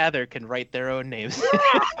Chris me. and Heather can write their own names.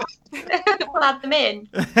 We'll add them in.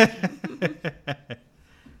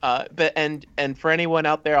 But for anyone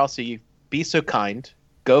out there, also, you be so kind.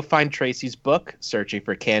 Go find Tracy's book, Searching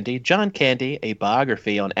for Candy, John Candy, a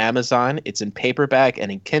biography on Amazon. It's in paperback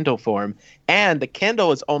and in Kindle form. And the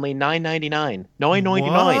Kindle is only $9.99.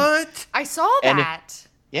 $9.99. What? I saw And that.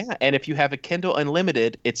 And if you have a Kindle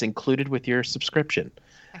Unlimited, it's included with your subscription.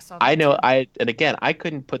 I saw that. I know, too. I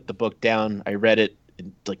couldn't put the book down. I read it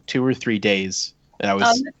in like 2 or 3 days. And I was...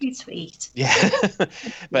 Oh, that'd be sweet. Yeah.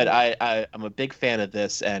 But I'm a big fan of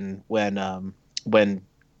this. And when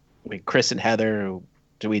Chris and Heather...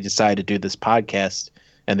 we decided to do this podcast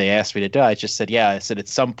and they asked me to do it, I just said, yeah. I said, at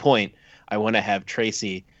some point I want to have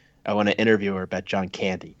Tracy, I want to interview her about John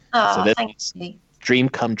Candy. Oh, so this thank is you. dream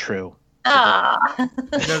come true. Ah.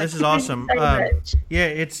 No, this is awesome. Thank you so much. Yeah,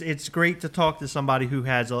 it's great to talk to somebody who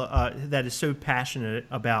has that is so passionate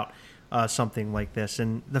about something like this,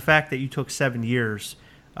 and the fact that you took 7 years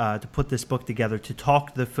to put this book together, to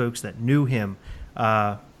talk to the folks that knew him,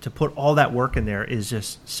 to put all that work in there is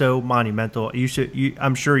just so monumental.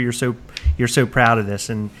 I'm sure you're so proud of this,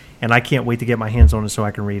 and I can't wait to get my hands on it so I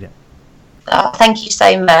can read it. Oh, thank you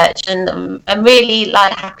so much, and I'm really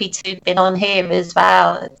happy to have been on here as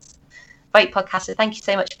well. It's a great podcast, so thank you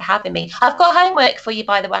so much for having me. I've got homework for you,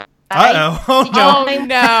 by the way. Uh-oh. Did you Oh know?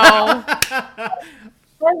 no.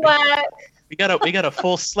 Homework. We got a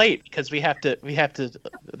full slate because we have to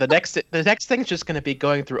the next thing's just going to be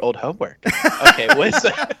going through old homework. Okay,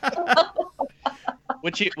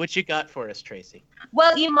 what you got for us, Tracy?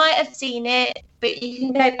 Well, you might have seen it, but you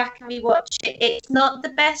can go back and rewatch it. It's not the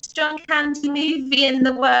best John Candy movie in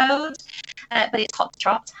the world, but it's Hot to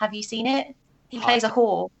Trot. Have you seen it? He plays a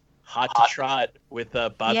whore. Hot to Trot with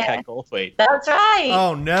Bobcat Goldthwait. That's right.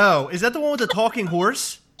 Oh no, is that the one with the talking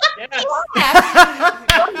horse? Yes.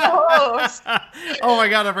 Horse. Oh my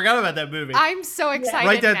god, I forgot about that movie. I'm so excited.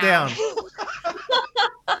 Write that now. down.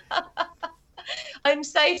 I'm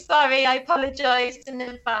so sorry. I apologise in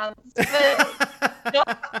advance. But it's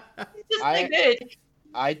just so good.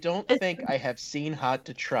 I don't think I have seen Hot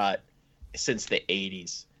to Trot since the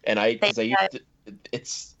 80s, and I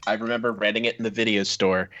remember renting it in the video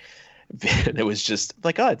store. And it was just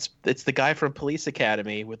like, oh, it's the guy from Police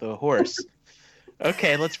Academy with a horse.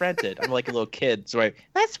 Okay, let's rent it. I'm like a little kid, so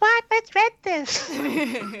let's rent this.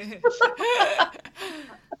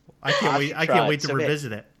 I can't wait. I can't wait to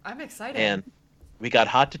revisit it. I'm excited. And we got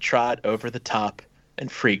Hot to Trot, Over the Top,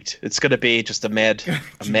 and Freaked. It's going to be just a mad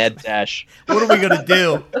dash. What are we going to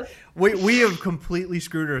do? We have completely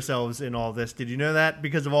screwed ourselves in all this. Did you know that?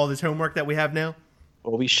 Because of all this homework that we have now?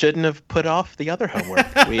 Well, we shouldn't have put off the other homework.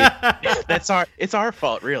 It's our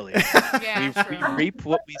fault, really. Yeah, we reap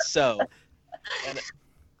what we sow.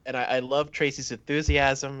 And I love Tracy's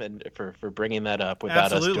enthusiasm and for bringing that up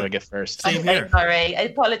without us doing it first. Same I'm here. so sorry. I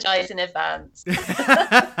apologize in advance.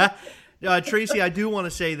 Tracy, I do want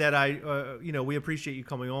to say that we appreciate you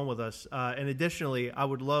coming on with us. And additionally, I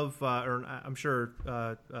would love, or I'm sure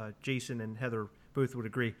Jason and Heather both would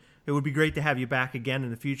agree, it would be great to have you back again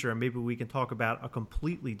in the future, and maybe we can talk about a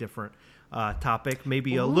completely different topic,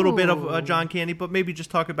 maybe a little bit of John Candy, but maybe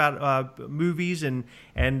just talk about movies and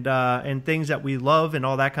things that we love and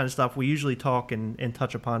all that kind of stuff. We usually talk and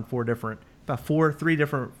touch upon four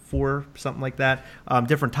something like that,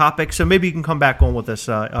 different topics. So maybe you can come back on with us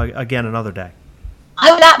again another day.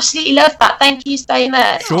 I would absolutely love that. Thank you so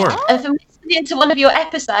much. Sure. And from listening to one of your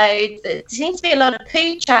episodes, there seems to be a lot of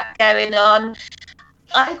poo chat going on.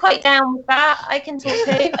 I'm quite down with that. I can talk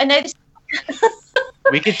poo. I know this.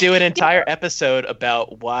 We could do an entire episode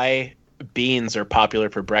about why beans are popular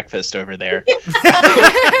for breakfast over there.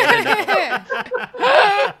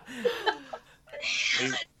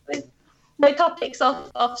 No topics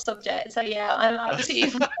off subject. So yeah, I'm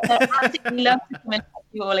absolutely love to come and talk to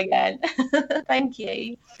you all again. Thank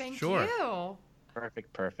you. Thank Sure. you.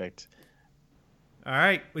 Perfect. All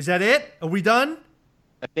right. Was that it? Are we done?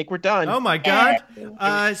 I think we're done. Oh my God!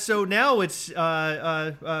 So now it's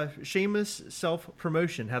shameless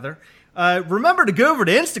self-promotion, Heather. Remember to go over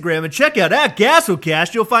to Instagram and check out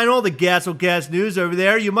 @GasselCast. You'll find all the GasselCast news over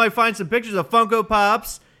there. You might find some pictures of Funko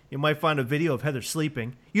Pops. You might find a video of Heather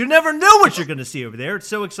sleeping. You never know what you're going to see over there. It's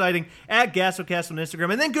so exciting. @GasselCast on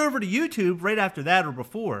Instagram, and then go over to YouTube right after that or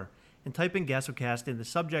before, and type in GasselCast in the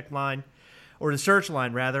subject line, or the search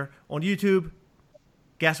line rather, on YouTube.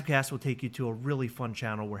 GasselCast will take you to a really fun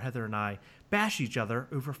channel where Heather and I bash each other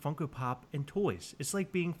over Funko Pop and toys. It's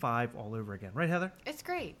like being 5 all over again. Right, Heather? It's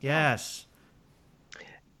great. Yes.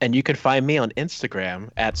 And you can find me on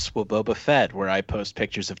Instagram @Swabobafed, where I post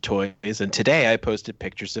pictures of toys. And today I posted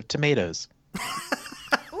pictures of tomatoes.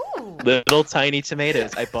 Ooh. Little tiny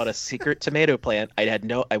tomatoes. I bought a secret tomato plant.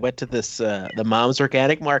 I went to this the Mom's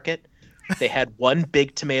Organic Market. They had one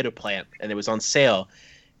big tomato plant, and it was on sale.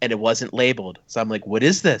 And it wasn't labeled. So I'm like, what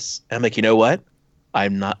is this? And I'm like, you know what?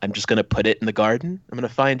 I'm just going to put it in the garden. I'm going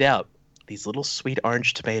to find out. These little sweet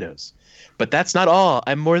orange tomatoes. But that's not all.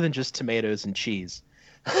 I'm more than just tomatoes and cheese.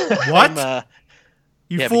 What?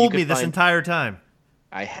 You fooled me this entire time.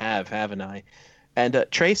 I have, haven't I? And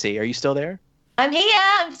Tracy, are you still there? I'm here.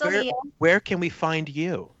 I'm still here. Where can we find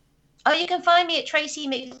you? Oh, you can find me at Tracy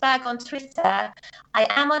Mixbag on Twitter. I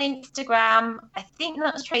am on Instagram. I think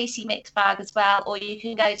that's Tracy Mixbag as well. Or you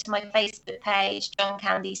can go to my Facebook page, John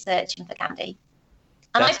Candy, searching for Candy.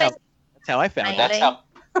 And that's how I found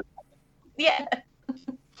it. Yeah.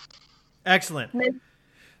 Excellent.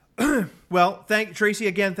 Well, Tracy,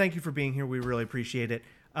 again, thank you for being here. We really appreciate it.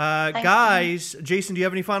 Guys, Jason, do you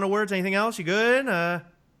have any final words? Anything else? You good?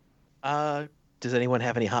 Does anyone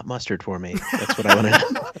have any hot mustard for me? That's what I want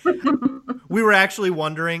to know. We were actually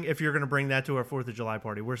wondering if you're going to bring that to our 4th of July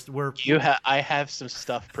party. I have some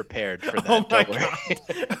stuff prepared for that. Oh my God.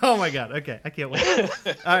 Oh my God. Okay, I can't wait.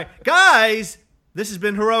 All right, guys, this has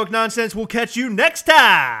been Heroic Nonsense. We'll catch you next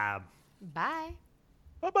time. Bye.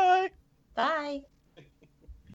 Bye-bye. Bye.